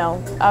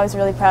 I was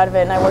really proud of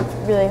it, and I worked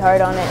really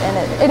hard on it.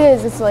 And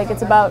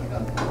it's about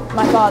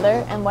my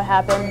father and what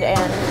happened,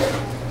 and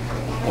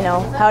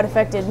how it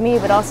affected me,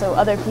 but also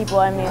other people.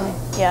 I mean,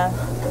 yeah.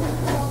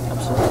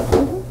 Absolutely.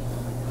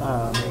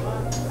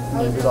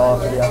 Named it all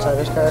after the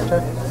Outsiders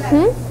character?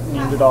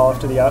 Named it all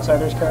after the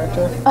Outsiders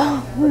character?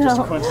 Oh, or no. Just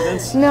a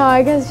coincidence? No,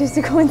 I guess just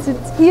a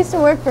coincidence. He used to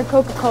work for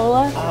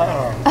Coca-Cola.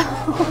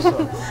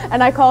 Oh.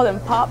 And I called him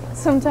Pop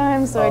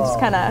sometimes, so I just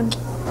kind of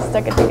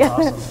stuck it together.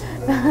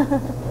 Awesome.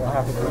 Well,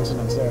 happy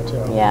coincidence there,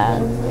 too. Yeah.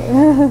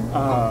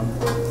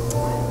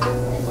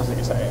 What was I going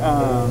to say?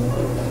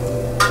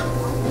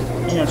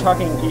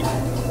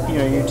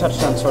 You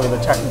touched on sort of the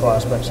technical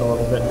aspects a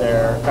little bit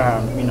there.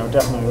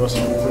 Definitely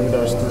listening through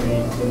those 3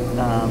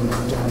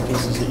 different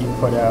pieces that you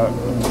put out,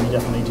 you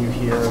definitely do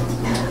hear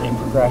in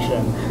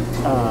progression.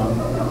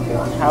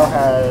 How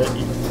has,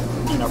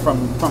 from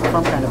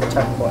kind of a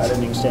technical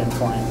editing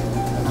standpoint,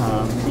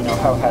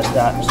 how has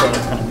that sort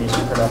of kind of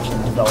music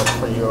production developed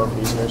for you over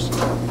these years?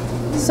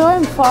 So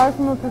I'm far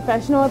from a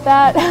professional at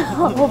that.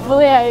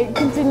 Hopefully I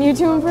continue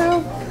to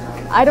improve.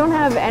 I don't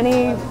have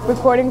any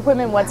recording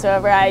equipment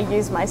whatsoever. I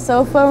use my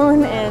cell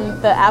phone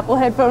and the Apple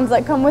headphones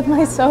that come with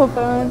my cell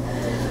phone.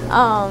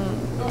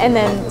 And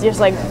then just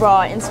like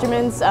raw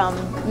instruments,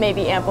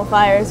 maybe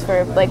amplifiers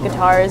for like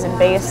guitars and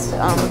bass,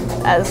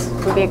 as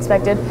would be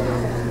expected.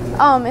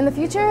 In the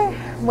future,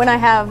 when I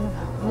have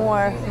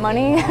more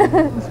money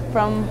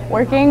from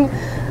working,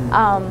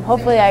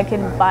 hopefully I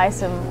can buy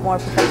some more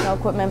professional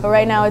equipment. But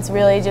right now it's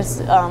really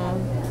just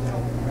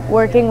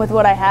working with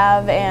what I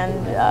have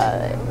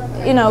and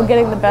you know,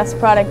 getting the best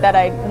product that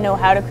I know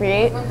how to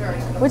create,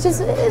 which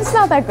is, it's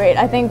not that great.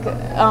 I think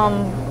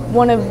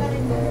one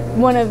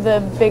of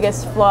the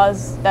biggest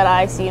flaws that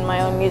I see in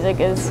my own music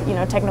is, you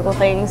know, technical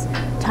things,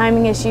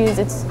 timing issues.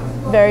 It's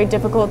very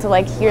difficult to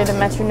like hear the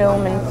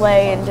metronome and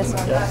play and just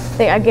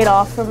think I get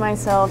off from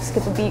myself,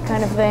 skip a beat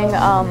kind of thing.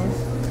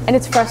 And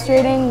it's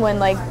frustrating when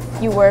like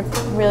you work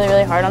really,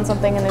 really hard on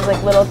something and there's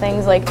like little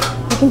things like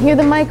you can hear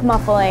the mic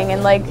muffling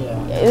and like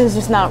there's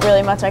just not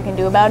really much I can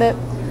do about it.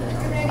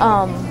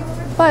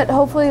 But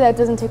hopefully that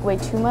doesn't take away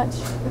too much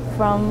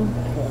from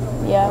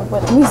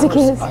what music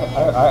is.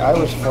 I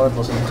was bored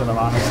listening to them,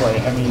 honestly.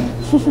 I mean,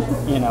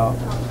 you know,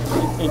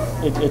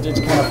 it's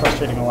kind of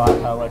frustrating a lot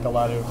how like a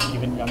lot of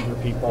even younger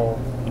people,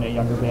 you know,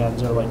 younger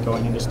bands are like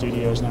going into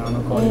studios now and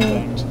recording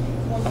things.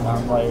 And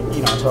I'm like,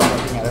 you know, until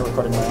I'm looking at it,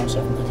 recording my own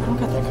stuff, I'm like, I don't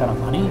got that kind of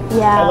money.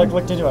 Yeah. I like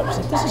looked into it. I was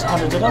like, this is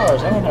hundreds of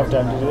dollars. I don't have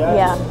time to do that.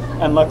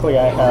 Yeah. And luckily,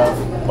 I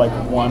have like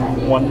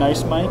one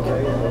nice mic,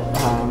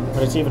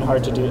 but it's even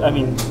hard to do. I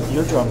mean,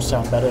 your drums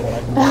sound better than I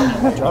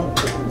can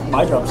do.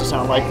 My drums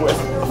sound like with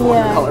a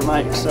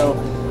 $400 mic. So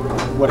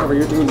whatever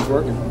you're doing is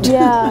working.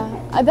 Yeah.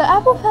 The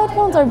Apple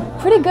headphones are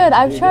pretty good.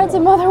 I've tried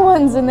some other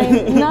ones and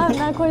they're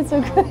not quite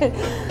so good.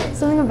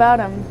 Something about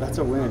them. That's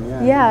a win.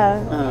 Yeah.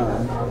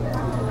 Yeah.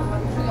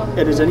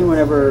 And is anyone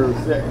ever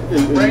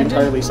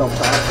entirely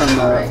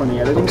self-taught from the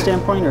editing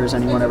standpoint, or has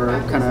anyone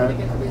ever kind of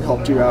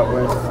helped you out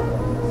with,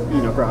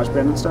 you know,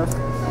 GarageBand and stuff?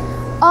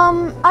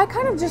 I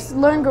kind of just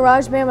learned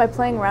GarageBand by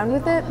playing around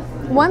with it.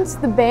 Once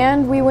the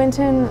band we went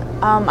in,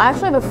 I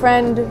actually have a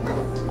friend,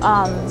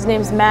 his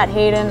name's Matt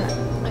Hayden.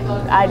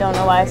 I don't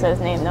know why I said his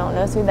name, no one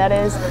knows who that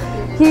is.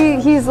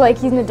 He's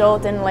an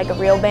adult in like a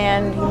real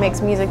band. He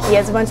makes music. He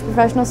has a bunch of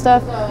professional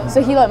stuff.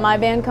 So he let my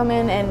band come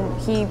in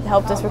and he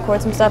helped us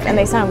record some stuff, and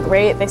they sound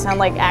great. They sound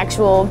like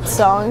actual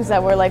songs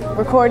that were like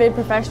recorded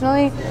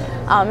professionally.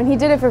 And he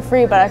did it for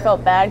free, but I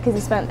felt bad because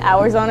he spent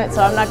hours on it.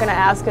 So I'm not gonna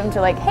ask him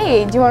to like,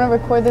 hey, do you want to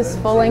record this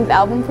full-length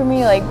album for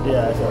me? Like,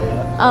 yeah, I feel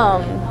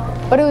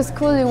that. But it was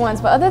cool to do once.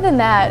 But other than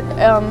that,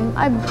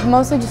 I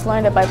mostly just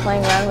learned it by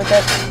playing around with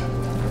it.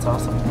 That's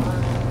awesome.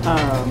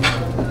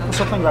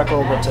 Circling back a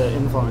little bit to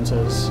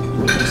influences,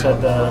 you said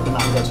the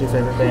Mountain Goat's your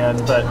favorite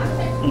band, but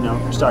you know,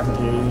 stalking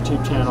through your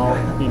YouTube channel,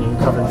 you know, you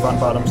cover the Front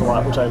Bottoms a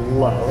lot, which I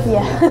love.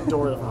 Yeah. I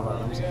adore the Front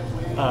Bottoms.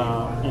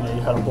 You know,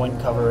 you had a Blink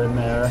cover in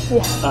there.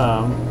 Yeah.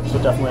 So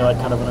definitely like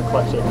kind of an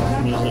eclectic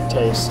music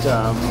taste.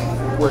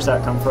 Where's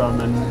that come from,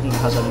 and you know,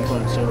 how's that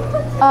influenced you?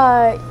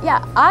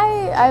 Yeah,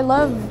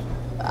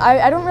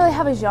 I don't really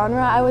have a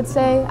genre, I would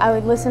say. I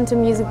would listen to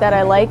music that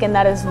I like, and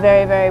that is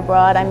very, very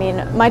broad. I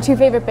mean, my two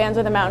favorite bands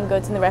are the Mountain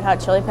Goats and the Red Hot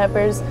Chili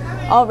Peppers.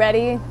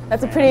 Already,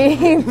 that's a pretty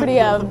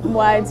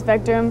wide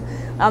spectrum.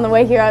 On the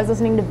way here, I was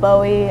listening to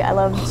Bowie. I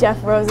love Jeff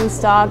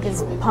Rosenstock,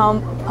 his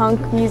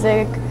punk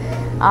music.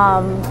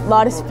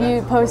 Law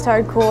Dispute,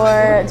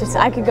 post-hardcore. Just,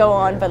 I could go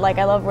on, but like,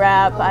 I love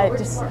rap.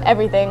 Just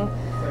everything.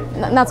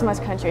 Not so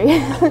much country.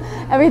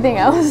 Everything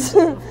else.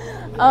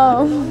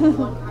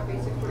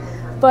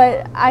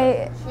 But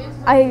I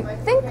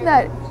think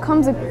that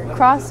comes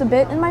across a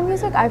bit in my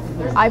music.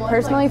 I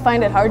personally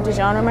find it hard to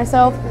genre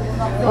myself.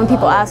 When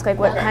people ask like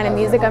what kind of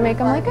music I make,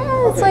 I'm like,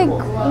 it's like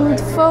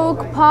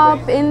folk, pop,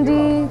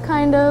 indie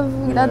kind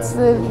of. That's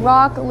the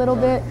rock a little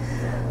bit,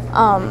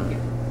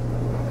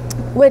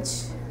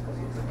 which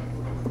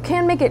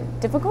can make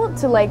it difficult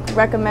to like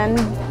recommend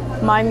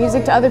my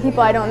music to other people.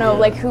 I don't know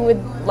like who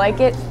would like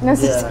it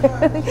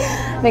necessarily.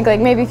 I think like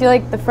maybe if you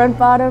like the Front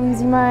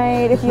Bottoms you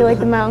might, if you like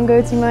the Mountain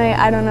Goats you might,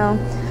 I don't know.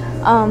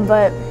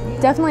 But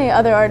definitely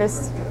other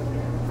artists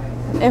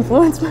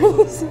influence my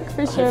music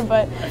for sure,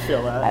 but I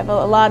feel that. I have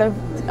a lot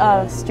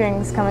of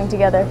strings coming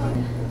together.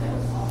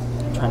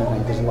 I'm trying to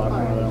think, there's a lot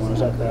more that I want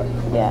to talk about.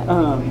 Yeah.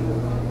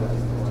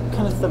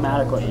 Kind of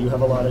thematically, you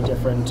have a lot of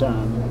different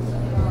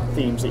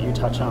themes that you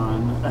touch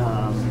on.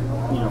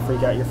 You know,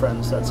 Freak Out Your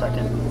Friends, that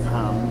second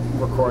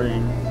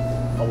recording,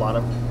 a lot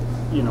of,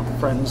 you know,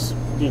 friends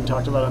being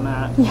talked about on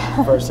that,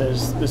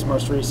 versus this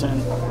most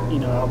recent, you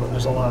know, album.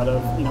 There's a lot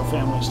of, you know,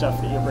 family stuff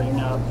that you're bringing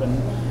up,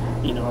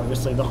 and, you know,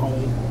 obviously the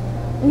home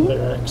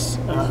lyrics.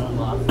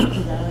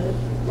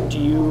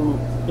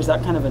 Is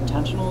that kind of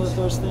intentional that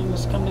those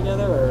things come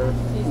together, or,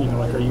 you know,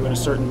 like, are you in a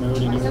certain mood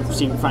and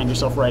you find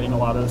yourself writing a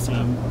lot of the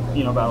same,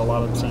 you know, about a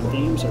lot of the same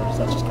themes, or does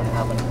that just kind of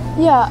happen?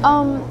 Yeah,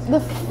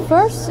 the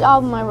first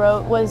album I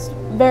wrote was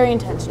very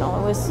intentional.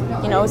 It was,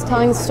 you know, it was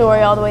telling the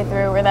story all the way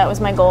through, where that was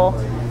my goal.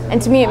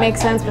 And to me it makes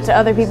sense, but to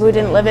other people who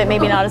didn't live it,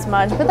 maybe not as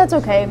much, but that's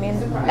okay. I mean,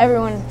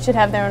 everyone should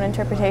have their own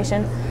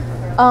interpretation.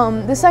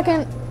 The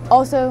second,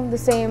 also the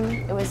same.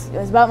 It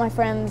was about my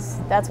friends.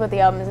 That's what the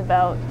album is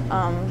about.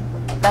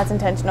 That's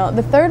intentional.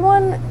 The third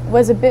one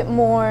was a bit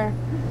more,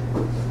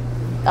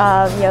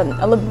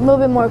 a little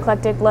bit more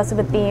eclectic, less of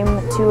a theme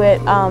to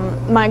it.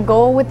 My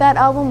goal with that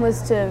album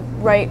was to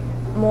write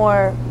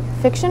more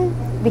fiction,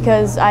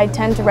 because I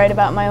tend to write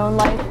about my own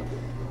life.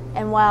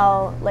 And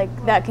while like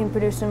that can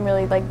produce some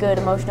really like good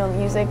emotional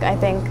music, I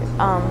think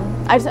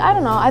I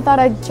don't know. I thought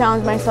I'd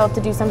challenge myself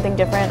to do something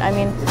different. I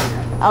mean,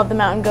 Out of the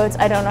Mountain Goats,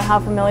 I don't know how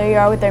familiar you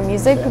are with their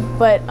music,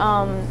 but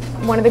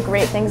one of the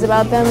great things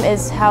about them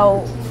is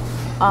how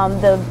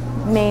the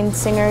main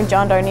singer,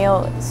 John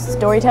Darnielle,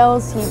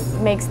 storytells.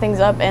 He makes things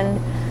up and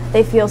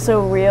they feel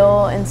so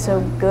real and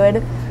so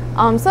good.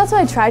 So that's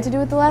what I tried to do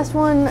with the last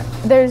one.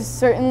 There's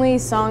certainly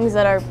songs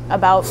that are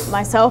about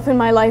myself and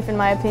my life, in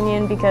my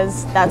opinion,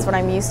 because that's what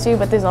I'm used to,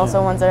 but there's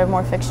also ones that are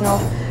more fictional.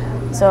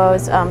 So I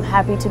was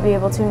happy to be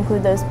able to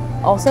include those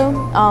also.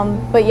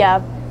 But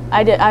yeah,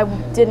 I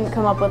didn't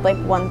come up with like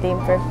one theme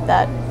for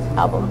that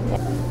album. Yeah.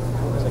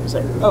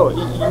 Oh,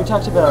 you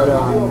talked about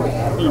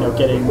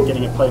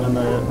getting it played on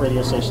the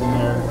radio station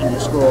there in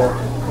your school.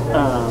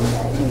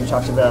 And you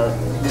talked about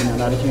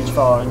not a huge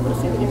following, but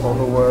a few people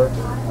who were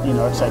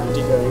excited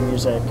to hear your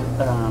music.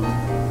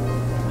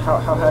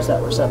 How has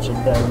that reception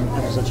been,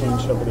 and has it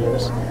changed over the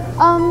years?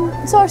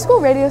 So our school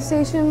radio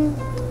station,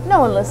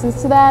 no one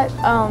listens to that.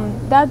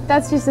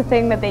 That's just a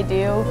thing that they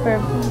do for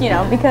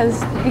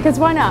because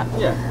why not?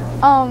 Yeah.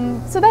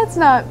 So that's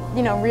not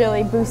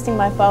really boosting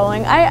my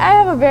following. I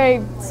have a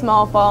very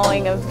small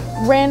following of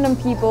random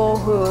people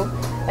who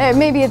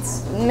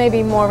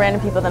maybe more random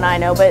people than I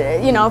know, but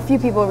a few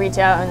people reach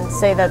out and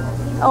say that,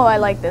 oh, I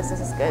like this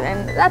is good,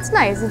 and that's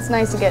nice. It's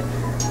nice to get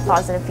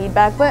positive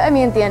feedback, but I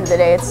mean at the end of the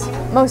day it's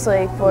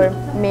mostly for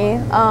me.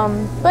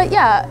 But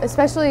yeah,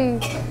 especially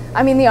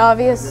the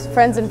obvious,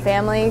 friends and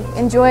family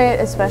enjoy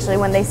it, especially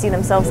when they see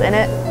themselves in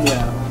it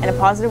in a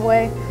positive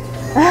way.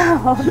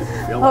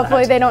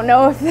 Hopefully they don't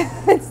know if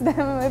it's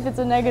them, if it's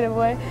a negative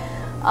way.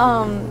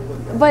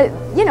 But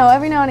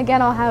every now and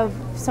again I'll have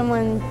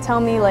someone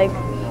tell me, like,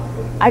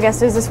 I guess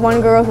there's this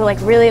one girl who like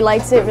really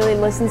likes it, really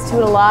listens to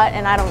it a lot,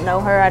 and I don't know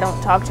her, I don't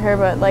talk to her,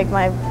 but like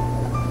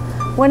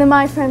one of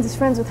my friends is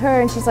friends with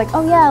her, and she's like,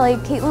 oh yeah, like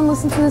Caitlin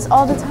listens to this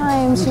all the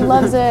time, she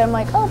loves it. I'm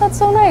like, oh, that's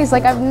so nice.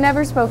 Like, I've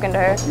never spoken to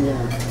her.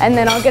 And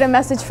then I'll get a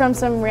message from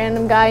some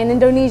random guy in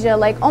Indonesia,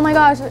 like, oh my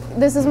gosh,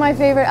 this is my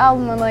favorite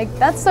album. I'm like,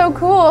 that's so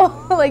cool.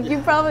 Like, you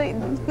probably,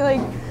 like,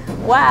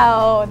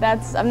 wow,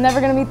 I'm never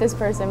gonna meet this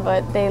person,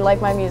 but they like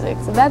my music.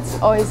 So that's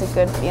always a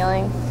good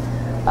feeling.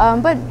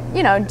 But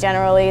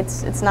generally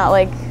it's not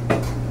like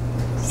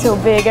so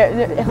big.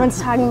 Everyone's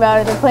talking about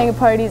it, they're playing at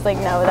parties, like,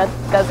 no, that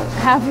doesn't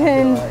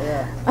happen.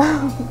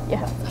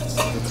 Yeah.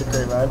 It's a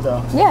great ride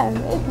though. Yeah. I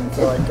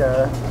feel like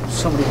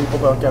so many people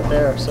don't get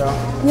there, so.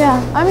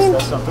 Yeah, I mean.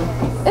 That's something.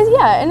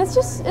 And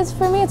it's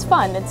for me, it's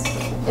fun. It's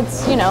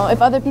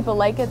if other people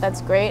like it,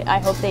 that's great. I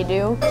hope they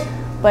do.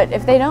 But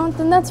if they don't,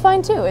 then that's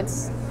fine too.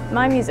 It's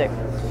my music.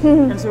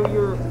 And so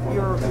your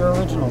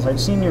originals, I've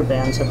seen your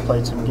bands have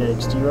played some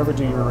gigs. Do you ever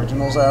do your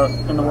originals out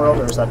in the world,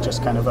 or is that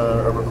just kind of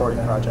a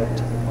recording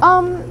project?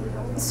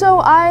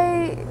 So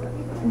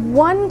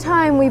one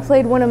time we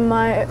played one of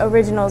my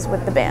originals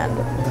with the band,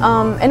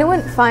 and it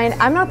went fine.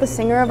 I'm not the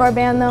singer of our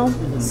band though,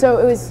 so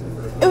it was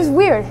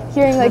weird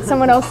hearing like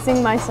someone else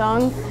sing my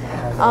song,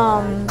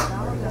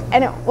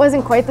 and it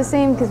wasn't quite the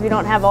same because we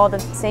don't have all the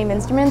same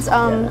instruments,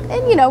 and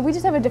we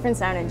just have a different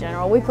sound in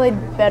general. We played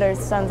Better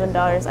Sons and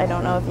Daughters. I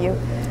don't know if you.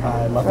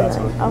 I love that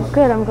song. Oh,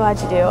 good. I'm glad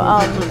you do.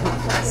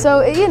 So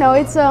it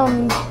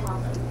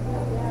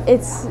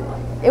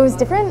was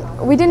different.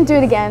 We didn't do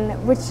it again,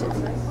 which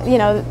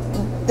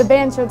the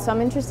band showed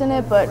some interest in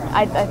it, but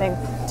I think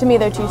to me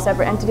they're two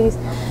separate entities.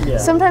 Yeah.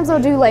 Sometimes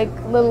I'll do like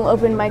little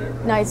open mic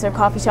nights or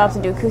coffee shops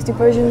and do acoustic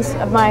versions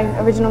of my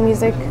original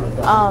music.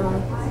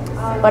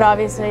 But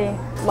obviously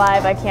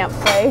live I can't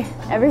play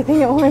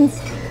everything at once.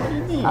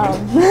 Yeah,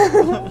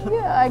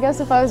 I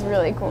guess if I was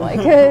really cool I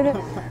could.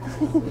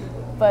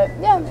 But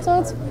yeah, so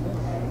it's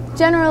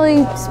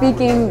generally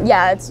speaking,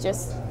 yeah, it's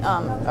just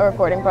a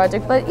recording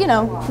project, but we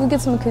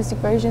get some acoustic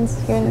versions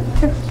here and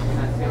there.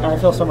 I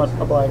feel somewhat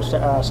obliged to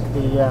ask,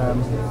 you have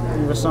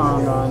a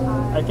song on,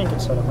 I think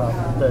it's sort of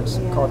that's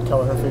called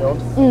Kelleher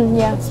Field.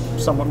 Yeah. It's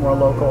somewhat more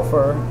local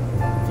for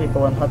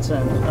people in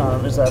Hudson.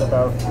 Is that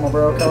about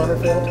Marlboro Kelleher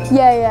Field?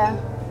 Yeah,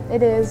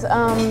 it is.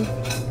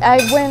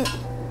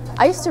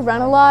 I used to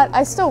run a lot.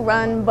 I still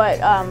run, but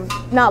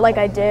not like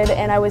I did,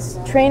 and I was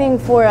training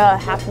for a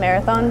half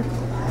marathon.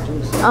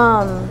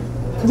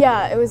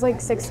 Yeah, it was like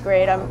 6th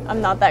grade.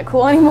 I'm not that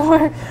cool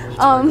anymore.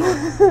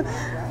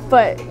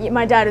 But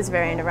my dad is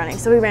very into running,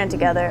 so we ran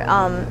together.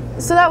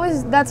 So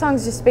that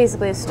song's just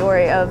basically a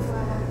story of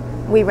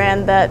we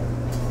ran that.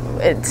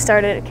 It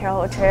started at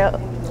Carroll Trail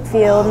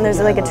Field, and there's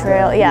like a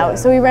trail. Yeah,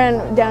 so we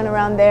ran down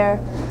around there.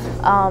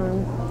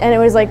 And it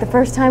was like the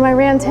first time I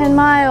ran 10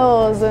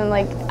 miles, and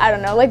like, I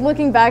don't know, like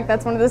looking back,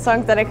 that's one of the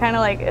songs that I kind of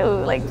like,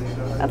 ooh, like,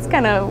 that's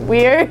kind of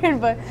weird,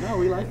 but No,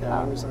 we like that.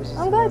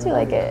 I'm glad you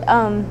like it.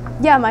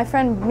 Yeah, my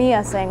friend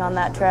Mia sang on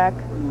that track,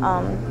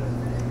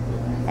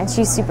 and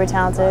she's super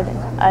talented.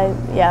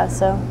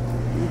 So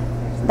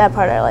that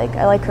part I like.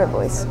 I like her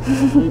voice.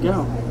 There you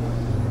go.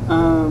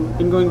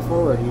 And going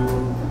forward,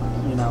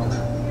 you know,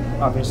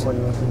 obviously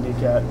looking to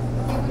get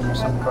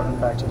some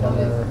equipment back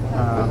together,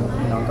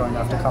 going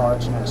off to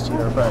college next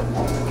year, but,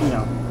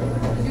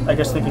 I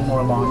guess thinking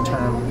more long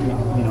term,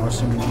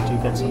 assuming you do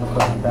get some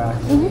equipment back,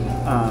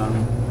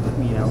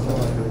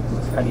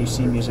 how do you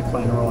see music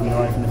playing a role in your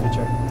life in the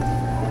future?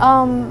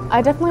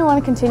 I definitely want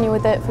to continue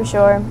with it for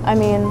sure. I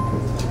mean,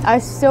 I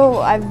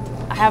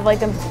have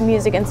like a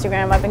music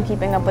Instagram. I've been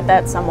keeping up with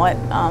that somewhat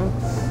on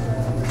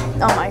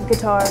my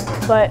guitar,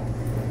 but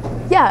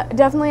yeah,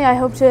 definitely I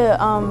hope to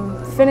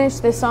finish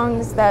the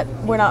songs that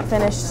were not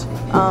finished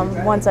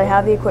once I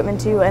have the equipment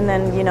to, and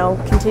then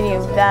continue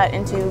that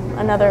into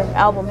another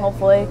album,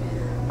 hopefully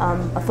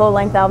a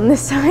full-length album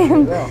this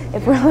time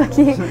if we're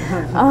lucky.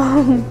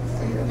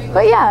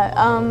 But yeah,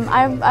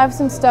 I have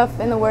some stuff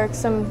in the works,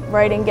 some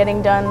writing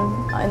getting done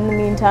in the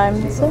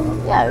meantime. So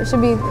yeah, it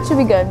should be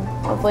good.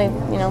 Hopefully,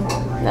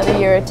 another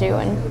year or two,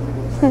 and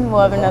we'll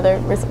have another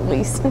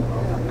release. I'm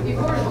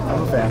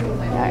a fan. All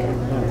right.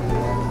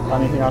 Yeah.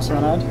 Anything else you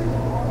want to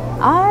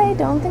add? I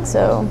don't think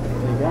so.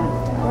 There you go.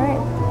 All right.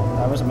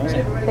 That was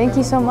amazing. Thank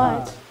you so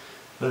much.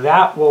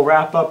 That will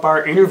wrap up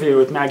our interview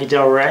with Maggie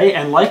Del Re,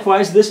 and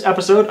likewise this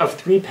episode of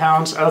 3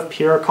 Pounds of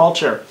Pure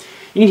Culture.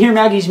 You can hear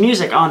Maggie's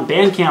music on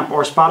Bandcamp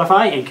or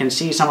Spotify, and can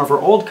see some of her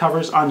old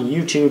covers on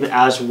YouTube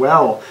as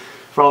well.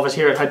 For all of us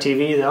here at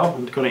HUD-TV, though,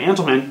 I'm Dakota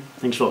Antelman.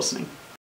 Thanks for listening.